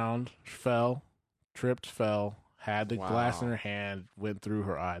walking around, tripped, fell, had the glass in her hand, went through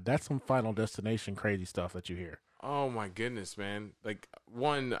her eye. That's some Final Destination crazy stuff that you hear. Oh, my goodness, man. Like,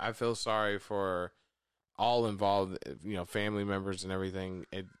 one, I feel sorry for all involved, family members and everything.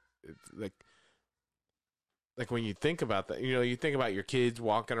 It's like when you think about that, you think about your kids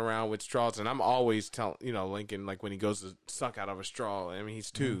walking around with straws, and I'm always telling, Lincoln, like when he goes to suck out of a straw, I mean, he's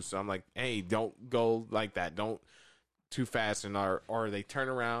 2, so I'm like, hey, don't go like that. Don't too fast, or they turn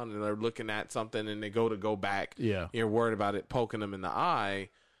around and they're looking at something and they go back. Yeah. You're worried about it poking them in the eye,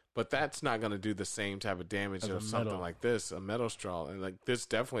 but that's not going to do the same type of damage as something like this, a metal straw. And like, this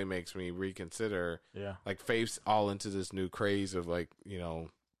definitely makes me reconsider, like face all into this new craze of like,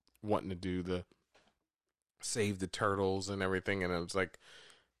 wanting to do the save the turtles and everything. And it was like,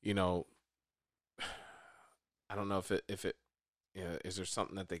 I don't know if it is there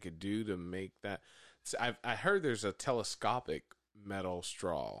something that they could do to make that. So I heard there's a telescopic metal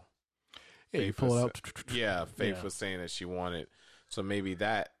straw. Yeah, you pull it out. Yeah, Faith Yeah. was saying that she wanted. So maybe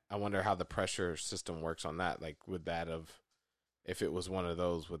that. I wonder how the pressure system works on that. Like, would that have, if it was one of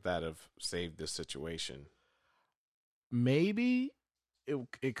those, would that have saved the situation? Maybe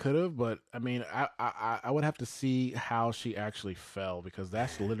it could have, but I mean, I would have to see how she actually fell, because that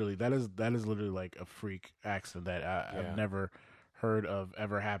is literally like a freak accident that I've never heard of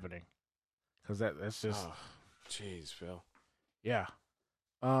ever happening. Because that's just, jeez, Phil. yeah.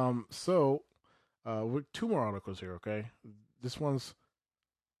 So, we're 2 more articles here. Okay, this one's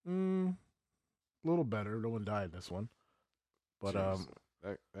a little better. No one died in this one, but Jeez,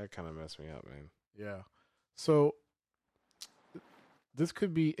 that kind of messed me up, man. yeah. So this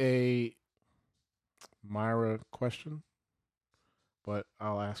could be a Myra question, but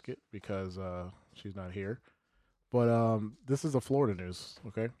I'll ask it because she's not here. But this is a Florida news.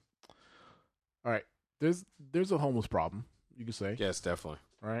 Okay. All right. There's a homeless problem, you could say. Yes, definitely.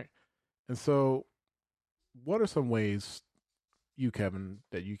 All right. And so, what are some ways, you, Kevin,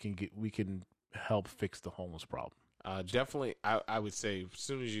 that we can help fix the homeless problem? Definitely, I would say as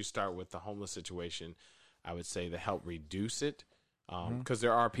soon as you start with the homeless situation, I would say to help reduce it, because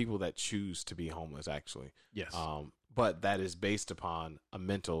there are people that choose to be homeless, actually. Yes. But that is based upon a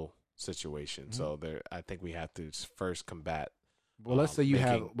mental situation. So I think we have to first combat. Well, let's say you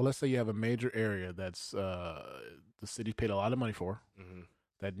have a major area that's the city paid a lot of money for,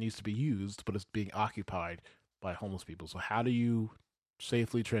 that needs to be used, but it's being occupied by homeless people. So how do you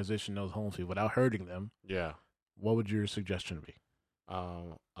safely transition those homeless people without hurting them? Yeah. What would your suggestion be?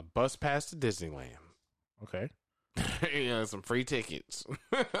 A bus pass to Disneyland. Okay. Some free tickets.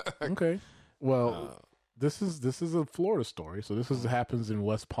 Okay. Well, this is a Florida story. So happens in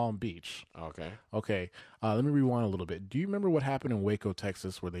West Palm Beach. Okay. Okay. Let me rewind a little bit. Do you remember what happened in Waco,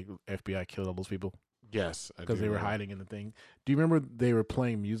 Texas, where the FBI killed all those people? Yes. Because they were hiding in the thing. Do you remember they were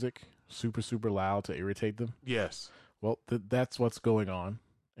playing music super, super loud to irritate them? Yes. Well, that's what's going on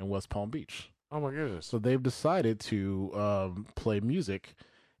in West Palm Beach. Oh, my goodness. So they've decided to play music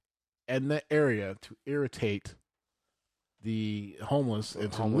in that area to irritate the homeless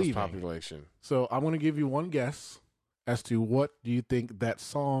into leaving. Population. So I'm going to give you one guess as to what do you think that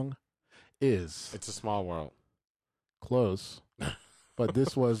song is. It's a Small World. Close. But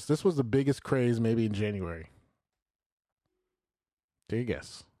this was the biggest craze maybe in January. Take a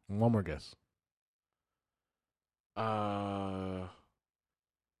guess. One more guess. That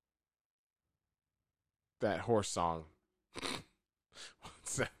horse song.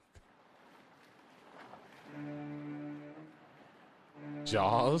 What's that?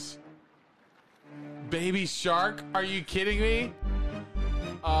 Jaws? Baby Shark? Are you kidding me?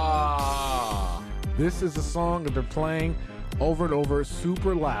 This is a song that they're playing over and over,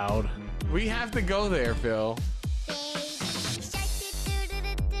 super loud. We have to go there, Phil.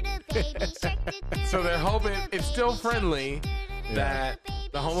 So they're hoping it's still friendly, that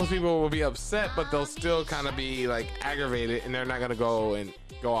the homeless people will be upset, but they'll still kind of be like aggravated, and they're not going to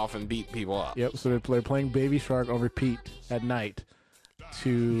go off and beat people up. Yep. So they're playing Baby Shark on repeat at night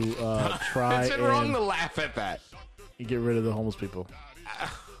to try Is it wrong to laugh at that? And get rid of the homeless people.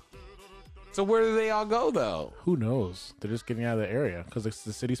 So where do they all go, though? Who knows? They're just getting out of the area because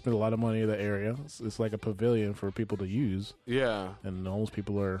the city spent a lot of money in the area. It's like a pavilion for people to use. Yeah. And the homeless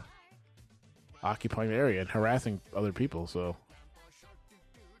people are occupying the area and harassing other people. So,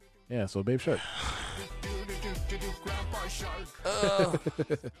 yeah. So, Babe Shark.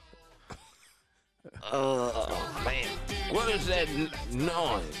 Oh, man. What is that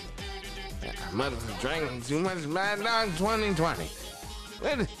noise? I must have drank too much Mad Dog 2020.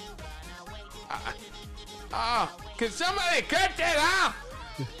 What? Can somebody cut that off?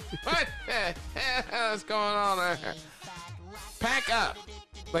 What the hell is going on there? Pack up.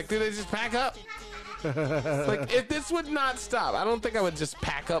 Like, do they just pack up? Like, if this would not stop, I don't think I would just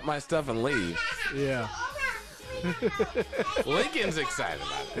pack up my stuff and leave. Yeah. Lincoln's excited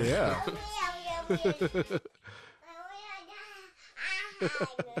about it. Yeah.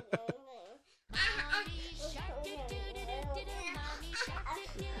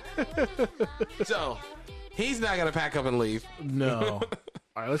 So, he's not gonna pack up and leave. No.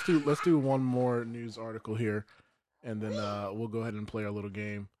 All right, let's do one more news article here, and then we'll go ahead and play our little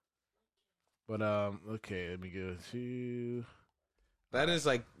game. But okay, let me go to. That is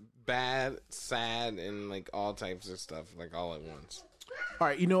like bad, sad, and like all types of stuff, like all at once. All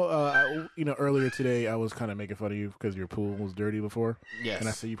right, earlier today I was kind of making fun of you because your pool was dirty before. Yes. And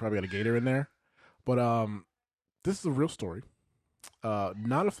I said you probably got a gator in there, but this is a real story.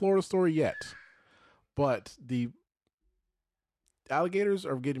 Not a Florida story yet, but the alligators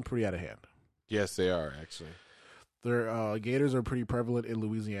are getting pretty out of hand. Yes, they are actually. Gators are pretty prevalent in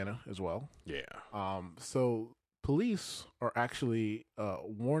Louisiana as well. Yeah. So police are actually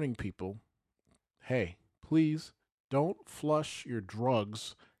warning people, hey, please don't flush your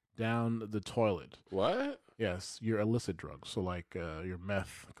drugs down the toilet. What? Yes, your illicit drugs. So like your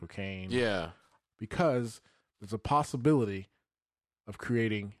meth, cocaine. Yeah. Because there's a possibility of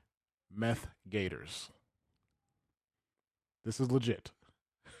creating meth gators. This is legit.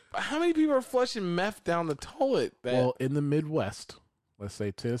 How many people are flushing meth down the toilet? Well, in the Midwest, let's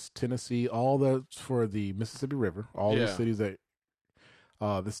say Tennessee, all that's for the Mississippi River, all the cities that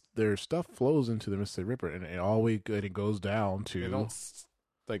their stuff flows into the Mississippi River, and it goes down to. They don't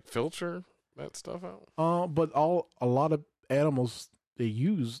like filter that stuff out. But a lot of animals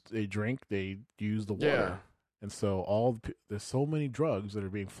they drink, they use the water. Yeah. And so there's so many drugs that are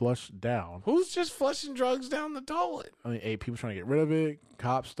being flushed down. Who's just flushing drugs down the toilet? I mean, people trying to get rid of it,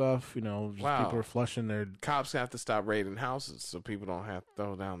 cop stuff, just Wow. people are flushing their. Cops have to stop raiding houses so people don't have to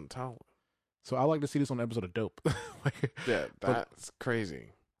throw down the toilet. So I like to see this on an episode of Dope. Yeah, that's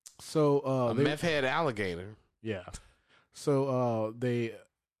crazy. So a meth head alligator. Yeah. So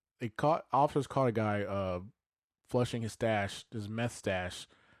officers caught a guy flushing his meth stash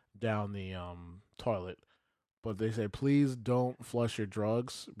down the toilet. But they say, please don't flush your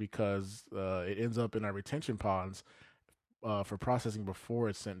drugs because it ends up in our retention ponds for processing before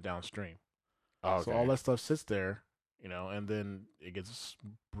it's sent downstream. Okay. So all that stuff sits there, and then it gets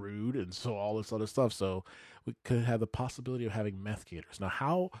brewed, and so all this other stuff. So we could have the possibility of having meth gators. Now,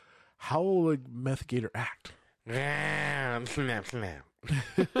 how will a meth gator act? Snap, snap.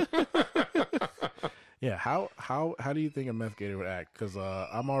 Yeah, how do you think a meth gator would act? Because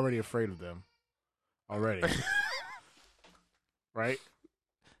I'm already afraid of them. Already. Right?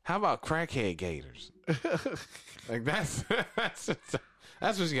 How about crackhead gators? Like that's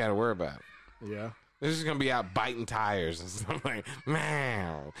what you got to worry about. Yeah. They're just gonna be out biting tires and stuff like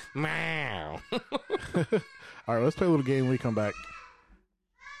meow, meow. All right, let's play a little game when we come back,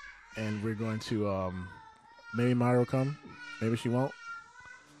 and we're going to maybe Mara will come, maybe she won't.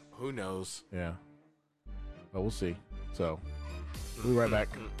 Who knows? Yeah, but we'll see. So we'll be right back.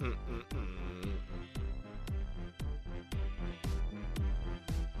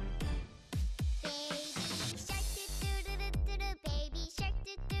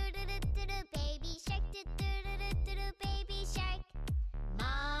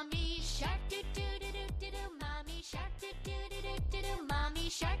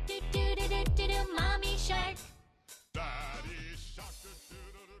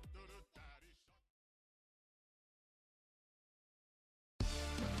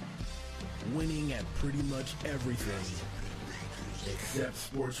 Winning at pretty much everything except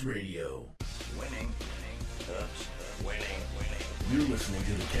sports radio. Winning. You're listening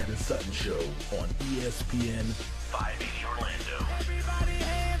to the Kevin Sutton Show on ESPN 580 Orlando. Everybody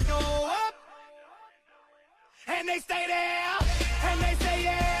hands go up, and they stay there, and they say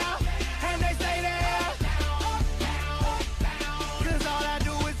yeah, and they stay there. Cause all I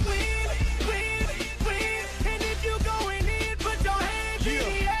do is win, and if you going in, put your hands in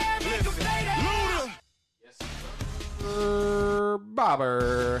the air, make them stay there.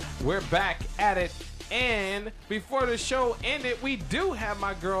 Bobber, we're back at it. And before the show ended, we do have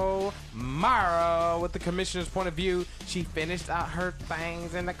my girl Mara with the commissioner's point of view. She finished out her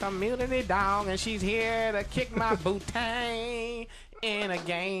things in the community, dog, and she's here to kick my booty in a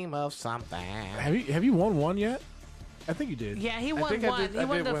game of something. Have you won one yet? I think you did. Yeah, he won I one. did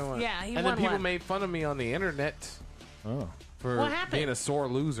win one. Yeah, he and won then people one. made fun of me on the internet for What happened? being a sore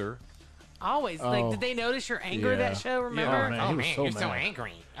loser. Always. Like, did they notice your anger that show? Remember? Oh, man, he was so you're mad. so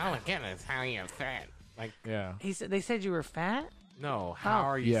angry. Oh my goodness, how are you fat? Like, Yeah. They said you were fat. no, how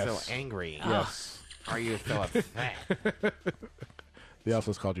are you Yes. so angry? Yes. Are you so upset? They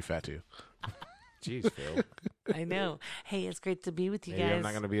also called you fat too. Jeez, Phil. I know. Hey, it's great to be with you Maybe guys. I'm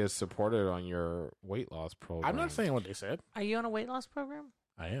not going to be as supported on your weight loss program. I'm not saying what they said. Are you on a weight loss program?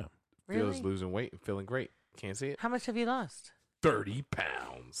 I am. Really? Phil's losing weight and feeling great. Can't see it. How much have you lost? 30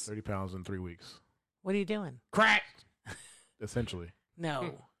 pounds. 30 pounds in 3 weeks, What are you doing? Crack. essentially.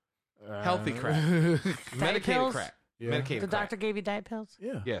 No. Healthy crack. Medicated pills? crack. Yeah. Medicated The crack. doctor gave you diet pills?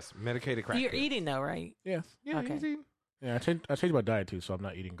 Yeah. Yes, medicated crack. You're pills. eating though, right? Yes. Yeah, Okay. he's eating. Yeah. I changed my diet too, so I'm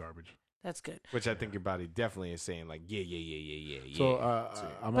not eating garbage. That's good. Which I think your body definitely is saying like, yeah. So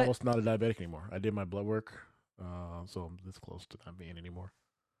I'm But- almost not a diabetic anymore. I did my blood work, so I'm this close to not being anymore.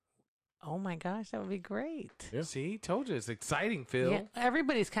 Oh my gosh, that would be great. Yeah. See, told you it's exciting, Phil. Yeah,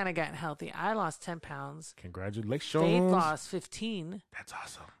 everybody's kind of gotten healthy. I lost 10 pounds. Congratulations. Faith lost 15, That's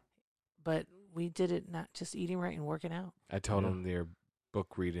awesome. but we did it not just eating right and working out. I told Yeah. him their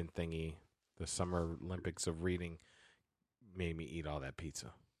book reading thingy, the Summer Olympics of reading. made me eat all that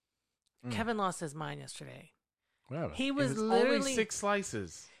pizza. Kevin lost his mind yesterday. Wow. He was It's literally only 6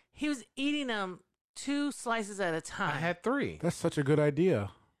 slices. He was eating them 2 slices at a time. I had 3. That's such a good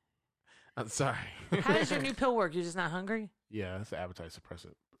idea. I'm sorry. How does your new pill work? You're just not hungry? Yeah, it's an appetite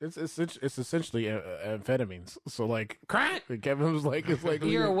suppressant. It's essentially amphetamines. So like Crack. Kevin was like, it's like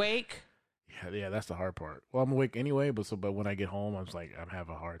You're awake. Yeah, that's the hard part. Well, I'm awake anyway, but when I get home, I'm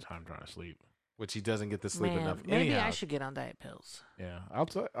having a hard time trying to sleep. Which he doesn't get to sleep Man, enough. maybe anyhow. I should get on diet pills. Yeah, I'll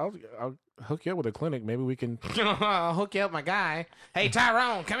hook you up with a clinic. Maybe we can. I'll hook you up, my guy. Hey,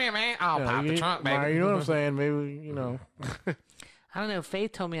 Tyrone, come here, man. I'll pop the trunk, baby. You know what I'm saying? Maybe I don't know.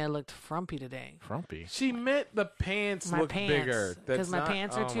 Faith told me I looked frumpy today. Frumpy. She meant the pants My look pants, bigger. because my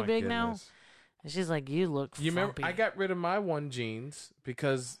pants are too big now. And she's like, "You look frumpy." You remember? I got rid of my one jeans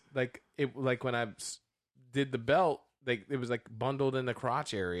because, when I did the belt, it was like bundled in the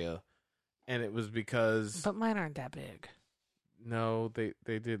crotch area, and it was because. But mine aren't that big. No,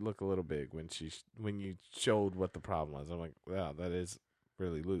 they did look a little big when you showed what the problem was. I'm like, wow, that is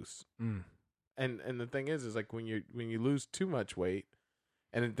really loose. Mm. And the thing is like when you lose too much weight,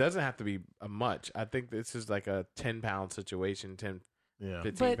 and it doesn't have to be a much. I think this is like a 10-pound situation, 15-pound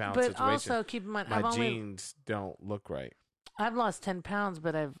situation. But also keep in mind, my jeans don't look right. I've lost 10 pounds,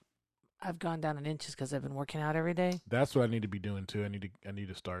 but I've gone down in inches because I've been working out every day. That's what I need to be doing too. I need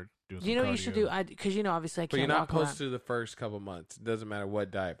to start doing. You know what you should do? Because obviously I can't. But you're not walk supposed to the first couple months. It doesn't matter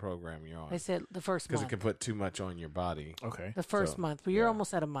what diet program you're on. They said the first month because it can put too much on your body. Okay. The first month, but you're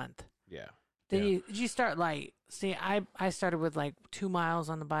almost at a month. Yeah. Did you start light? See, I started with like 2 miles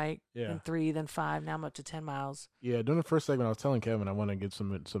on the bike, then 3, then 5. Now I'm up to 10 miles. Yeah, during the first segment, I was telling Kevin I want to get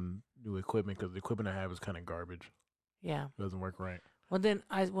some new equipment because the equipment I have is kind of garbage. Yeah, it doesn't work right. Well, then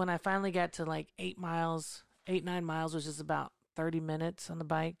when I finally got to like 9 miles, which is about 30 minutes on the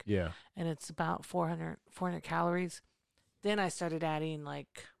bike. Yeah, and it's about 400 calories. Then I started adding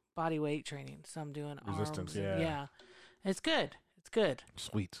like body weight training. So I'm doing resistance. Arms. Yeah, it's good. It's good.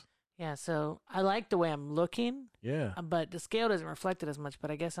 Sweet. Yeah, so I like the way I'm looking. Yeah. But the scale doesn't reflect it as much,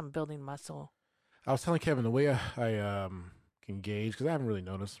 but I guess I'm building muscle. I was telling Kevin the way I can gauge, because I haven't really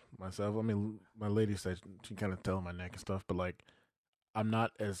noticed myself. I mean, my lady said she kind of tell my neck and stuff, but like I'm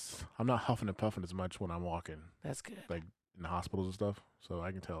not huffing and puffing as much when I'm walking. That's good. Like in the hospitals and stuff. So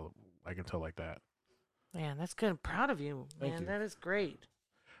I can tell like that. Man, that's good. I'm proud of you, man. Thank you. That is great.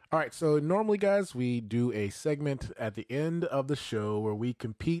 All right, so normally, guys, we do a segment at the end of the show where we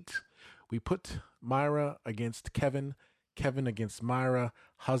compete. We put Myra against Kevin, Kevin against Myra,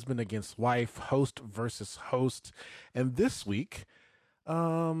 husband against wife, host versus host. And this week,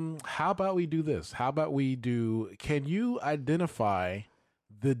 how about we do this? How about we do, can you identify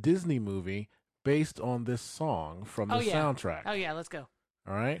the Disney movie based on this song from the soundtrack? Oh, yeah, let's go.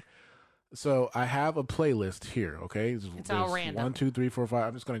 All right. So I have a playlist here, okay? It's all random. 1, 2, 3, 4, 5.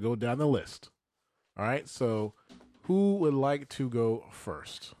 I'm just going to go down the list. All right. So who would like to go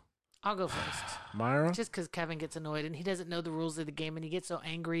first? I'll go first. Myra? Just because Kevin gets annoyed and he doesn't know the rules of the game and he gets so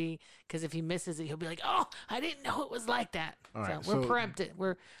angry because if he misses it, he'll be like, "Oh, I didn't know it was like that." All right, so we're preempted.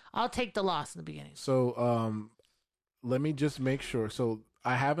 I'll take the loss in the beginning. So let me just make sure. So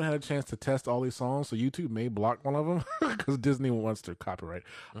I haven't had a chance to test all these songs, so YouTube may block one of them because Disney wants to copyright.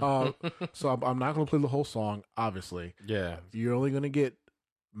 So I'm not going to play the whole song, obviously. Yeah. You're only going to get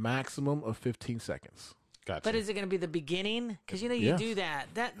maximum of 15 seconds. Gotcha. But is it going to be the beginning? Because you do that.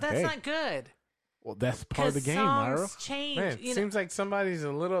 That's not good. Well, that's part of the game, Myra. Songs change. Man, it seems like somebody's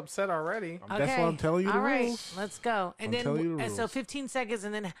a little upset already. Okay. That's why I'm telling you the All right, rules. let's go. And so 15 seconds,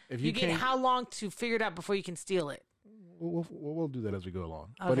 and then If you you get can't- how long to figure it out before you can steal it. We'll do that as we go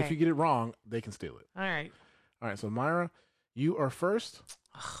along. But if Okay. you get it wrong, they can steal it. All right. All right, so Myra, you are first.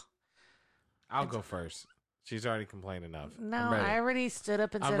 I'll go first. She's already complained enough. No, I'm ready. I already stood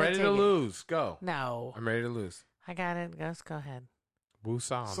up and said I'm ready I'd to take it. lose. Go. No. I'm ready to lose. I got it. Go ahead.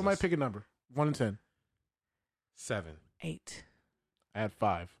 Woosah. Somebody pick a number. 1 and 10. 7. 8. I had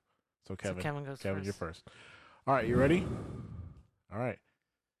 5. So Kevin. Kevin goes Kevin, first. you're first. All right, you ready? All right.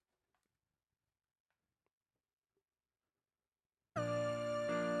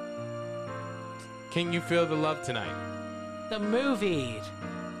 Can you feel the love tonight? The movie.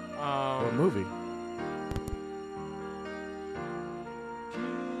 What movie?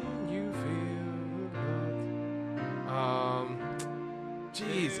 Can you feel the love?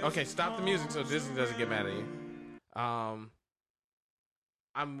 Jeez. Okay, stop the music so Disney doesn't get mad at you. I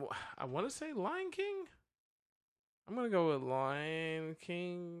want to say Lion King. I'm gonna go with Lion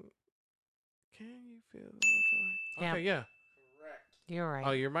King. Can you feel the love tonight? Yeah. Okay, yeah. You're right.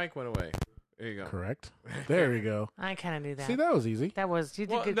 Oh, your mic went away. There you go. Correct. There we go. I kind of knew that. See, that was easy. That was you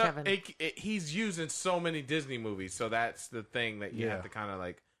did good, Kevin. He's used in so many Disney movies, so that's the thing that you have to kind of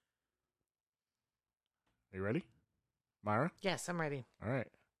like. Are you ready, Myra? Yes, I'm ready. All right,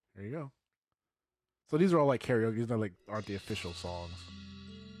 here you go. So these are all like karaoke. These aren't the official songs.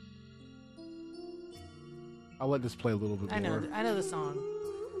 I'll let this play a little bit more. I know the song.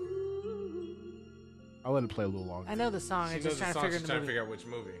 I'll let it play a little longer. I know the song. I'm just trying to figure out which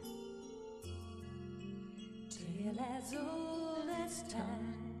movie. Till as old as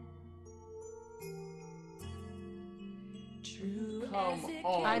time. True Come as it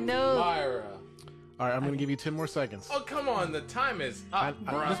on, I know. Myra. All right, I'm going to give you 10 more seconds. Oh, come on. The time is up,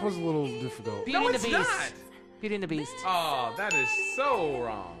 bro. This was a little difficult. Beauty and the it's Beast. not. Beauty and the Beast. Oh, that is so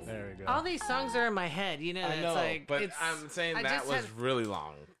wrong. There we go. All these songs are in my head. You know, I know, it's like, but it's, I'm saying I that just was had- really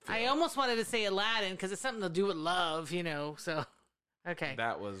long. I almost wanted to say Aladdin because it's something to do with love. You know, so okay.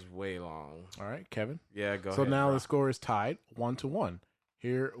 That was way long. All right, Kevin. Yeah, go ahead. So now bro. the score is tied 1-1.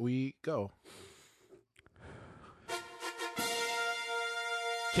 Here we go.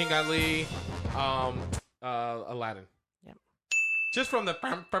 King Ali, Aladdin. Yep. Just from the.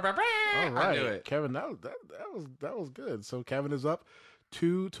 All I right, knew it. Kevin. That was good. So Kevin is up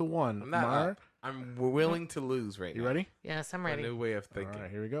 2-1. I'm not Myra, up. I'm willing to lose right now. you ready? Yes, I'm A ready. new way of thinking. All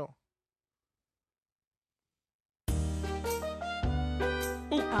right, here we go.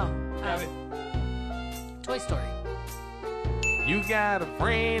 Got it. Toy Story. You got a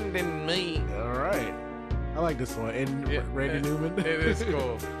friend in me. All right. I like this one. And Randy Newman. It is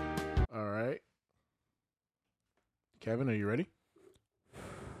cool. All right. Kevin, are you ready?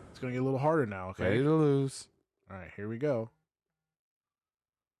 It's going to get a little harder now, okay? Ready to lose. All right, here we go.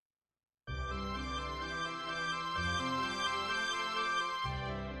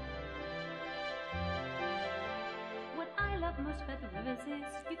 What I love most about the rivers is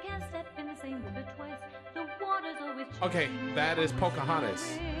you can't step in the same river twice. The water's always Okay, changing. that is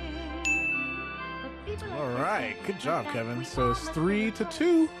Pocahontas. But people like All to right. say Good job, that Kevin. we So it's all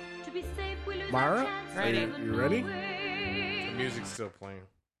 3-2. To be safe, we lose Myra, our chance. are you ready? The music's still playing.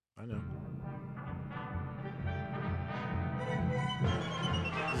 I know.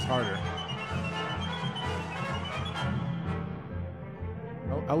 This is harder.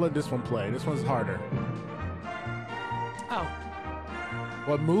 I'll let this one play. This one's harder. Oh.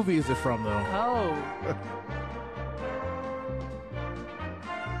 What movie is it from, though? Oh.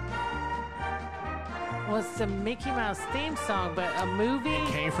 Well, it's the Mickey Mouse theme song, but a movie.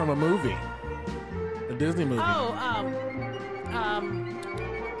 Came from a movie. A Disney movie. Oh,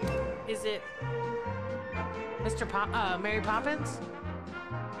 is it Mary Poppins?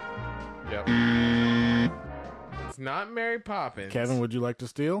 Yep. It's not Mary Poppins. Kevin, would you like to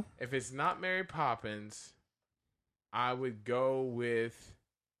steal? If it's not Mary Poppins, I would go with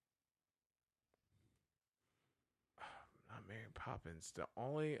not Mary Poppins. The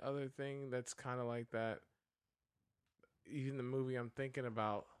only other thing that's kind of like that, even the movie I'm thinking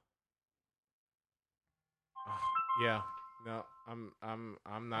about. Yeah, no, I'm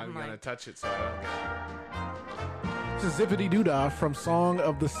not gonna touch it, so I don't get it. This is Zippity Doodah from Song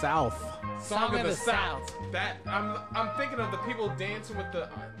of the South. Song of the South. That I'm thinking of the people dancing with the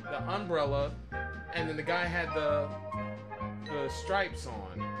umbrella, and then the guy had the stripes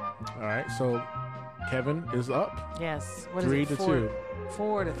on. All right, so Kevin is up. Yes. What 3 is it? to 2.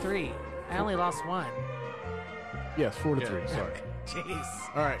 4-3. I only lost one. Yes, 4-3. Sorry.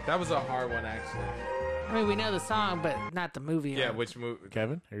 Jeez. All right, That was a hard one, actually. I mean, we know the song, but not the movie. Yeah, which movie?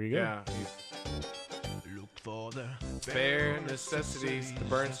 Kevin, here you go. Yeah. Look for the Bare necessities, the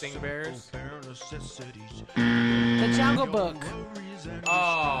Bernstein Bears. The Jungle Book.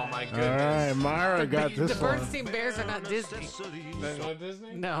 Oh my All goodness! right, Myra got this The one. Bernstein Bears are not Disney. They're not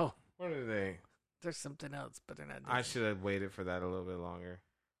Disney. No. What are they? There's something else, but they're not Disney. I should have waited for that a little bit longer.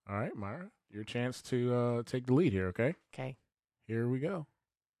 All right, Myra, your chance to take the lead here, okay? Okay. Here we go.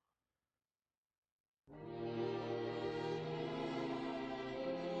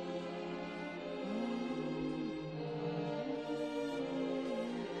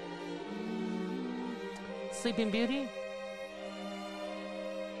 Sleeping Beauty?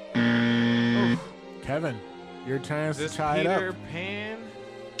 Kevin, your chance This to tie it Peter up. Pan.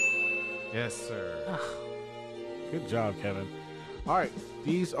 Yes, sir. Good job, Kevin. All right,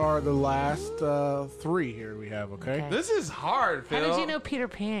 these are the last 3 here we have, okay? Okay. This is hard, Phil. How did you know Peter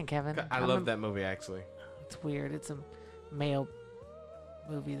Pan, Kevin? I love that movie, actually. It's weird. It's a male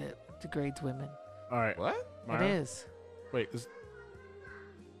movie that degrades women. All right. What? Myra? It is. Wait,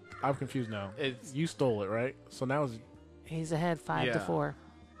 I'm confused now. It's You stole it, right? So now it's He's ahead 5-4.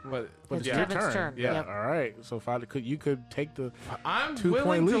 But It's yeah. your Kevin's turn. Yeah. Yep. All right. So if you could take the I'm 2-point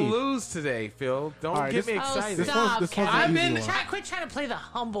willing to lead. lose today, Phil. Don't All right, get this- me Oh, excited. This stop, one's Kevin. an I've easy been one. Quit trying to play the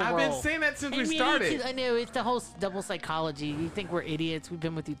humble I've role. been saying that since I we mean, started. I know, it's the whole double psychology. You think we're idiots. We've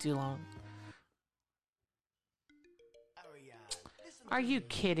been with you too long. Are you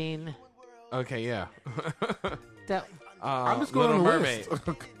kidding? Okay, yeah. That I'm just going Little on the Mermaid. list.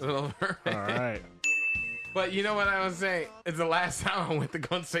 Little Mermaid. All right. But you know what I was saying? It's the last time I went to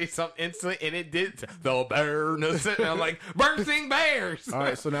go say something instantly, and it did. The bear. And I'm like, bursting bears. All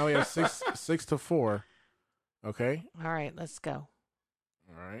right. So now we have 6-4. Okay. all right, let's go.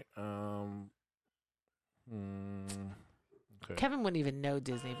 All right. Okay. Kevin wouldn't even know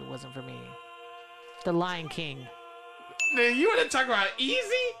Disney if it wasn't for me. The Lion King. Man, you want to talk about easy?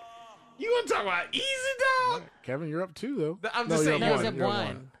 You want to talk about easy, dog? Kevin, you're up 2 though. I'm No, just you're saying. up No, You it's want, at You're up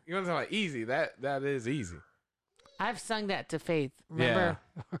one. you want to talk about easy? That is easy. I've sung that to Faith. Remember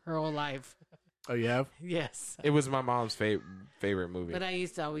her whole life. Oh, you have? Yes. It was my mom's favorite movie. But I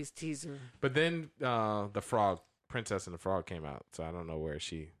used to always tease her. But then the Frog, Princess and the Frog came out, so I don't know where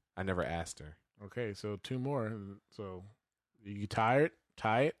I never asked her. Okay, so 2 more. So you tie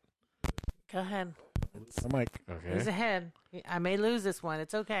it. Go ahead. I'm Mike. He's Okay. ahead. I may lose this one.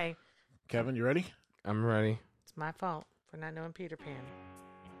 It's okay. Kevin, you ready? I'm ready. It's my fault for not knowing Peter Pan.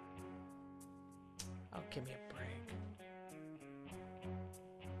 Oh, give me a break.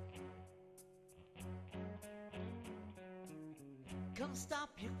 Come stop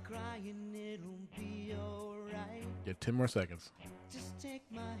your crying, it'll be alright. You have 10 more seconds. Just take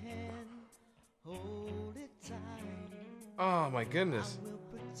my hand, hold it tight. Oh my goodness. I will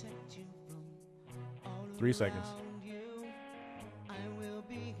protect you from all 3 seconds. around you. I will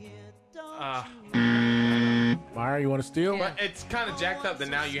be here, don't Uh, Myra, you want to steal? Yeah. but it's kind of jacked up that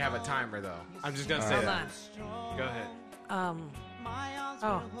now you have a timer, though. I'm just going to say Hold that. on. Go ahead.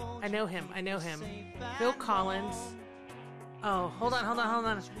 Oh, I know him. Phil Collins. Oh, hold on.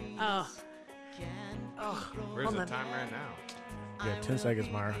 Oh. Where's hold the on. timer at now? You have 10 seconds,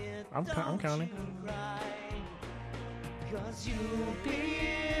 Myra. I'm counting. Cause you'll be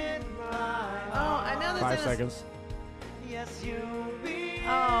in my Oh, I know this 5 is. seconds. yes, you'll be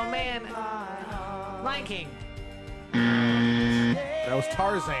Oh, man. Lion King. That was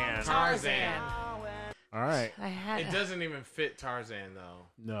Tarzan. Tarzan. All right. I had It doesn't even fit Tarzan, though.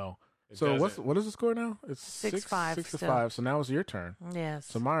 No. It So doesn't. what is the score now? It's 6-5 6 to still. 5. So now it's your turn. Yes.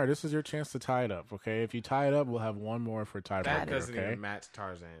 So Myra, this is your chance to tie it up. Okay. If you tie it up, we'll have one more for That tiebreaker. doesn't Okay. even match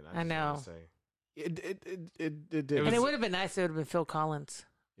Tarzan. I just know. wanna say. It did. and it would have been nice if it would have been Phil Collins.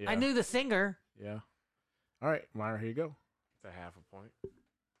 Yeah. I knew the singer. Yeah. All right, Myra, here you go. It's a half a point.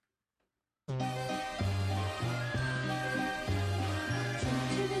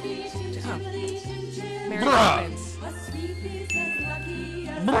 Mary Poppins.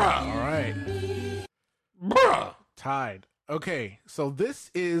 All right. Bruh. Tied. Okay, so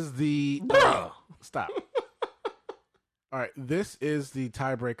this is the stop. All right, this is the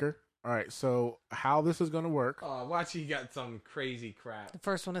tiebreaker. All right, so how this is going to work? Oh, watch, you got some crazy crap. The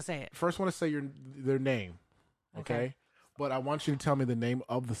first one to say it. First, want to say their name, okay? But I want you to tell me the name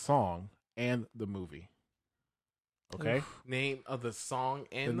of the song and the movie. Okay, Name of the song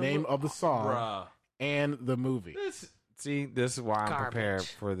and the name of the song Bruh. and the movie. This is why I'm Garbage. prepared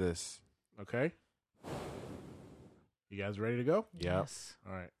for this. Okay, you guys ready to go? Yep. Yes.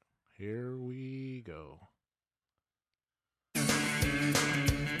 All right, here we go.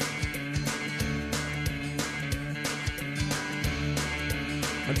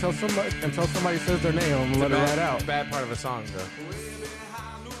 Until somebody says their name, I'm gonna let it right out. Bad part of a song, though.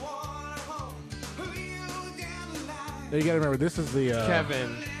 Now you gotta remember, this is the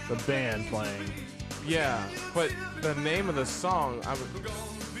Kevin. the band playing. Yeah, but the name of the song, I would.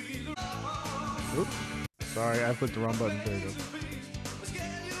 Oops. Sorry, I put the wrong button. There you go.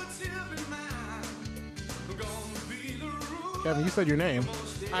 Kevin, you said your name.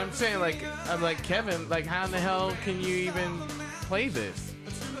 I'm saying, I'm like, Kevin, like, how in the hell can you even play this?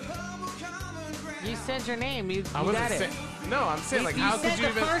 You said your name. You I got wasn't it. saying. No, I'm saying, like, how said could you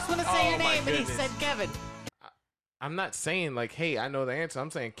the even. first one to say your Oh, my name, and he goodness. said Kevin. I'm not saying, like, hey, I know the answer.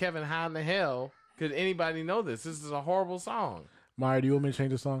 I'm saying, Kevin, how in the hell could anybody know this? This is a horrible song. Myra, do you want me to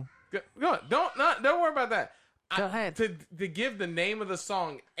change the song? Go on. Don't worry about that. Go ahead. To give the name of the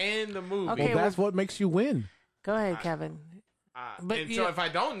song and the movie. Okay, Well, that's what makes you win. Go ahead, Kevin. But and you- so if I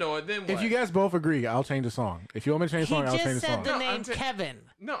don't know it, then what? If you guys both agree, I'll change the song. If you want me to change the He song, I'll change just the said song. the No, name I'm saying- Kevin.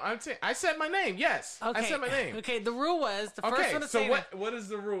 No, I'm saying I said my name. Yes, Okay. I said my name. Okay, the rule was the first Okay, one to so say what is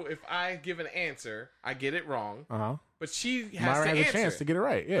the rule? If I give an answer, I get it wrong, Uh-huh. but she has Myra to has answer a chance to get it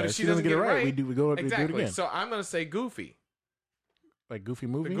right. Yeah, But if if she doesn't get it right, we do it exactly. again. So I'm gonna say Goofy. Like Goofy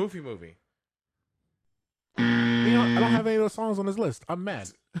movie? The Goofy movie. You know, I don't have any of those songs on this list. I'm mad.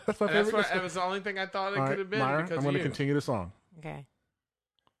 That's my favorite. What, that was the only thing I thought it All could have been. Myra, because I'm going to you. continue the song. Okay.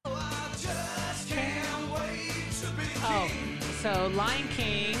 Oh, so Lion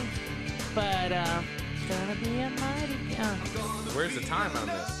King, but gonna be a mighty. Where's the time on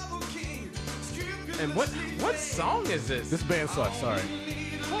this? And what song is this? This band sucks. Sorry.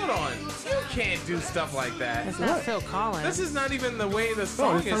 Hold on. You can't do stuff like that. It's not Phil Collins. This is not even the way the No,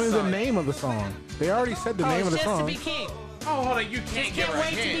 song this is is the sung. name of the song. They already said the name of the Just song. to be king. Oh, hold on. You can't Just give can't her a wait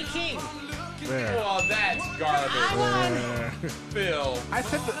to be hint. king. There. Well, that's garbage. Phil. I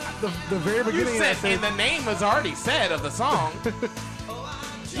said the very You beginning. said, I said and the name was already said of the song.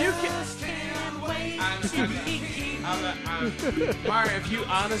 You can. Mario, if you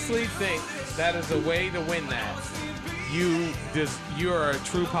honestly think that is a way to win that, you are a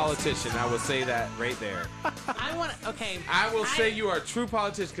true politician. I will say that right there. I want to. Okay. I will say you are a true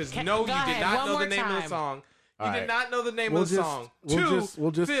politician because no, you did not know the name of the song. You did not know the name of the song.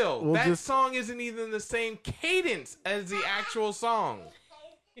 Phil, that song isn't even the same cadence as the actual song.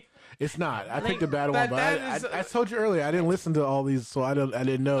 It's not. I picked a bad one, but I told you earlier I didn't listen to all these, so I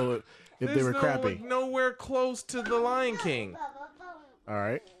didn't know if they were crappy. Nowhere close to the Lion King. All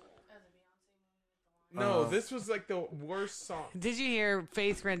right. No, this was like the worst song. Did you hear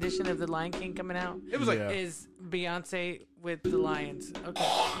Faith's rendition of the Lion King coming out? It was like is Beyonce with the Lions. Okay,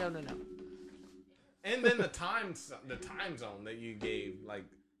 no. And then the time zone that you gave, like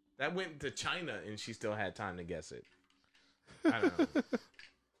that went to China, and she still had time to guess it. I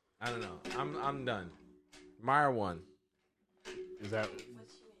don't know. I'm done. Myra won. Is that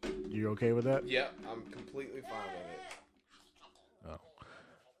you okay with that? Yep, I'm completely fine with it.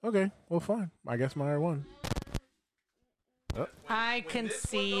 Okay, well, fine. I guess Myra won. Oh. I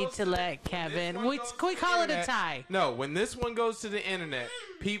concede to let Kevin. Can we call it a tie? No, when this one goes to the internet,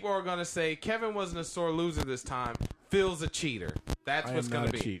 people are going to say Kevin wasn't a sore loser this time. Phil's a cheater. That's what's going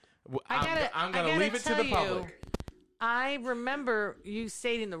to be. Cheat. I'm going to leave it to the public. I remember you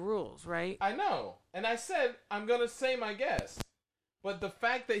stating the rules, right? I know. And I said, I'm going to say my guess. But the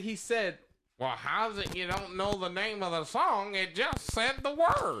fact that he said, well, how's it you don't know the name of the song? It just said the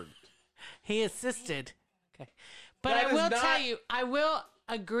word. He assisted. Okay. But That I will is not- tell you, I will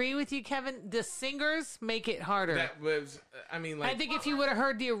agree with you, Kevin. The singers make it harder. That was, I mean, like. I think if you would have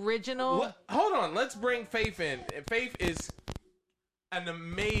heard the original. Hold on. Let's bring Faith in. Faith is an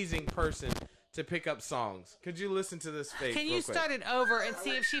amazing person to pick up songs. Could you listen to this, Faith? Can you start it over and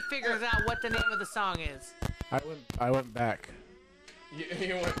see if she figures out what the name of the song is? I went back.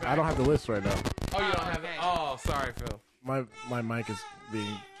 You went back. I don't have the list right now. Oh, you don't have it? Oh, sorry, Phil. My mic is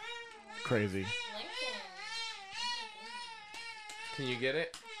being crazy. Can you get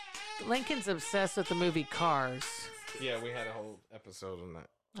it? Lincoln's obsessed with the movie Cars. Yeah, we had a whole episode on that.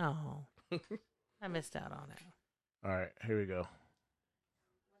 Oh. I missed out on it. All right, here we go.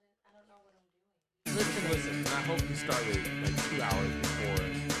 Listen, I hope you started like 2 hours before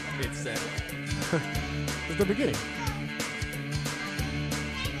it said. It's the beginning.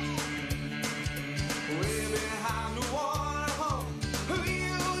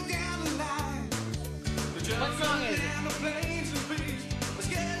 What song is it?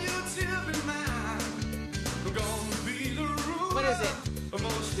 What is it?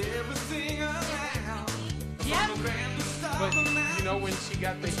 Yep. But you know when she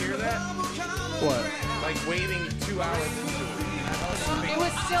got to hear that? What? Like waiting 2 hours into it. It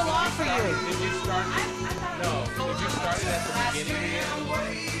was still on for you. Did you start it? No. Did you start it at the beginning again?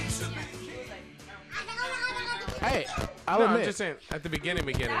 Hey, I'll No, admit. I'm just saying at the beginning.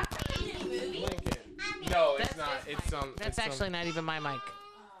 Lincoln. No, it's not. It's That's actually not even my mic.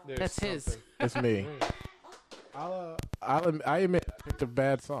 there's That's his. something. It's me. I admit I picked a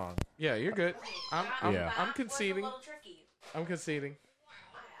bad song. Yeah, you're good. I'm conceding. Tricky. I'm conceding.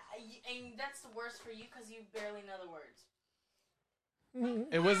 And that's the worst for you because you barely know the words.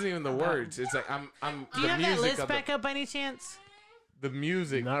 It wasn't even the words. It's like I'm Do you have that list back up by any chance? The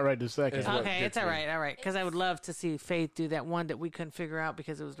music. Not right this second. Okay, it's all right. Because I would love to see Faith do that one that we couldn't figure out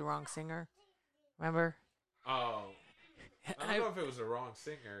because it was the wrong singer. Remember? Oh. I don't know if it was the wrong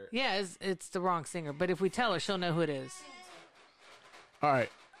singer. Yeah, it's the wrong singer. But if we tell her, she'll know who it is. All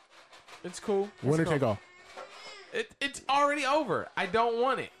right. It's cool. Winner take all. It's already over. I don't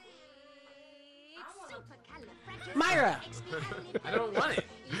want it. Myra. I don't want it.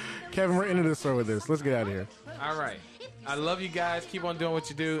 Kevin, we're into this story with this. Let's get out of here. All right. I love you guys. Keep on doing what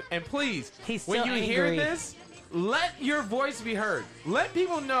you do. And please, He's when still you hear angry. this, let your voice be heard. Let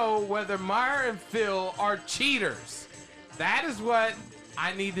people know whether Myra and Phil are cheaters. That is what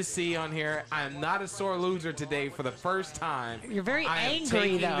I need to see on here. I am not a sore loser today for the first time. You're very I am angry,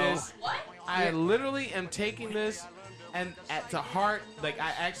 taking though. This, I literally am taking this and to heart. Like,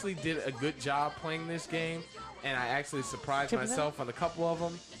 I actually did a good job playing this game, and I actually surprised myself on a couple of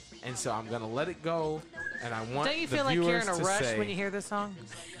them. And so I'm gonna let it go. And I want Don't you the feel like you're viewers in a to rush say, when you hear this song?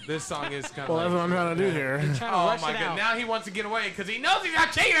 this song is kind of Well, that's what I'm trying to do here. Oh my god! Now he wants to get away because he knows he's a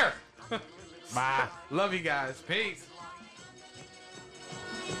cheater. Bye. Love you guys. Peace.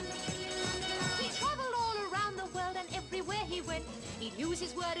 He traveled all around the world and everywhere he went, he'd use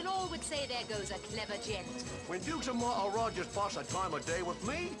his word and all would say, there goes a clever gent. When Dukes and Martha Rogers pass a time of day with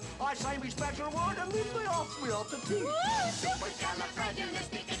me, I say me special word and leave me off the tea.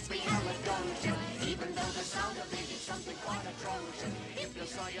 Supercalifragilisticexpialidocious. Even though the sound of it is something quite atrocious. If you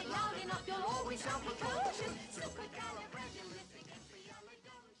say it loud enough, you'll always sound precocious.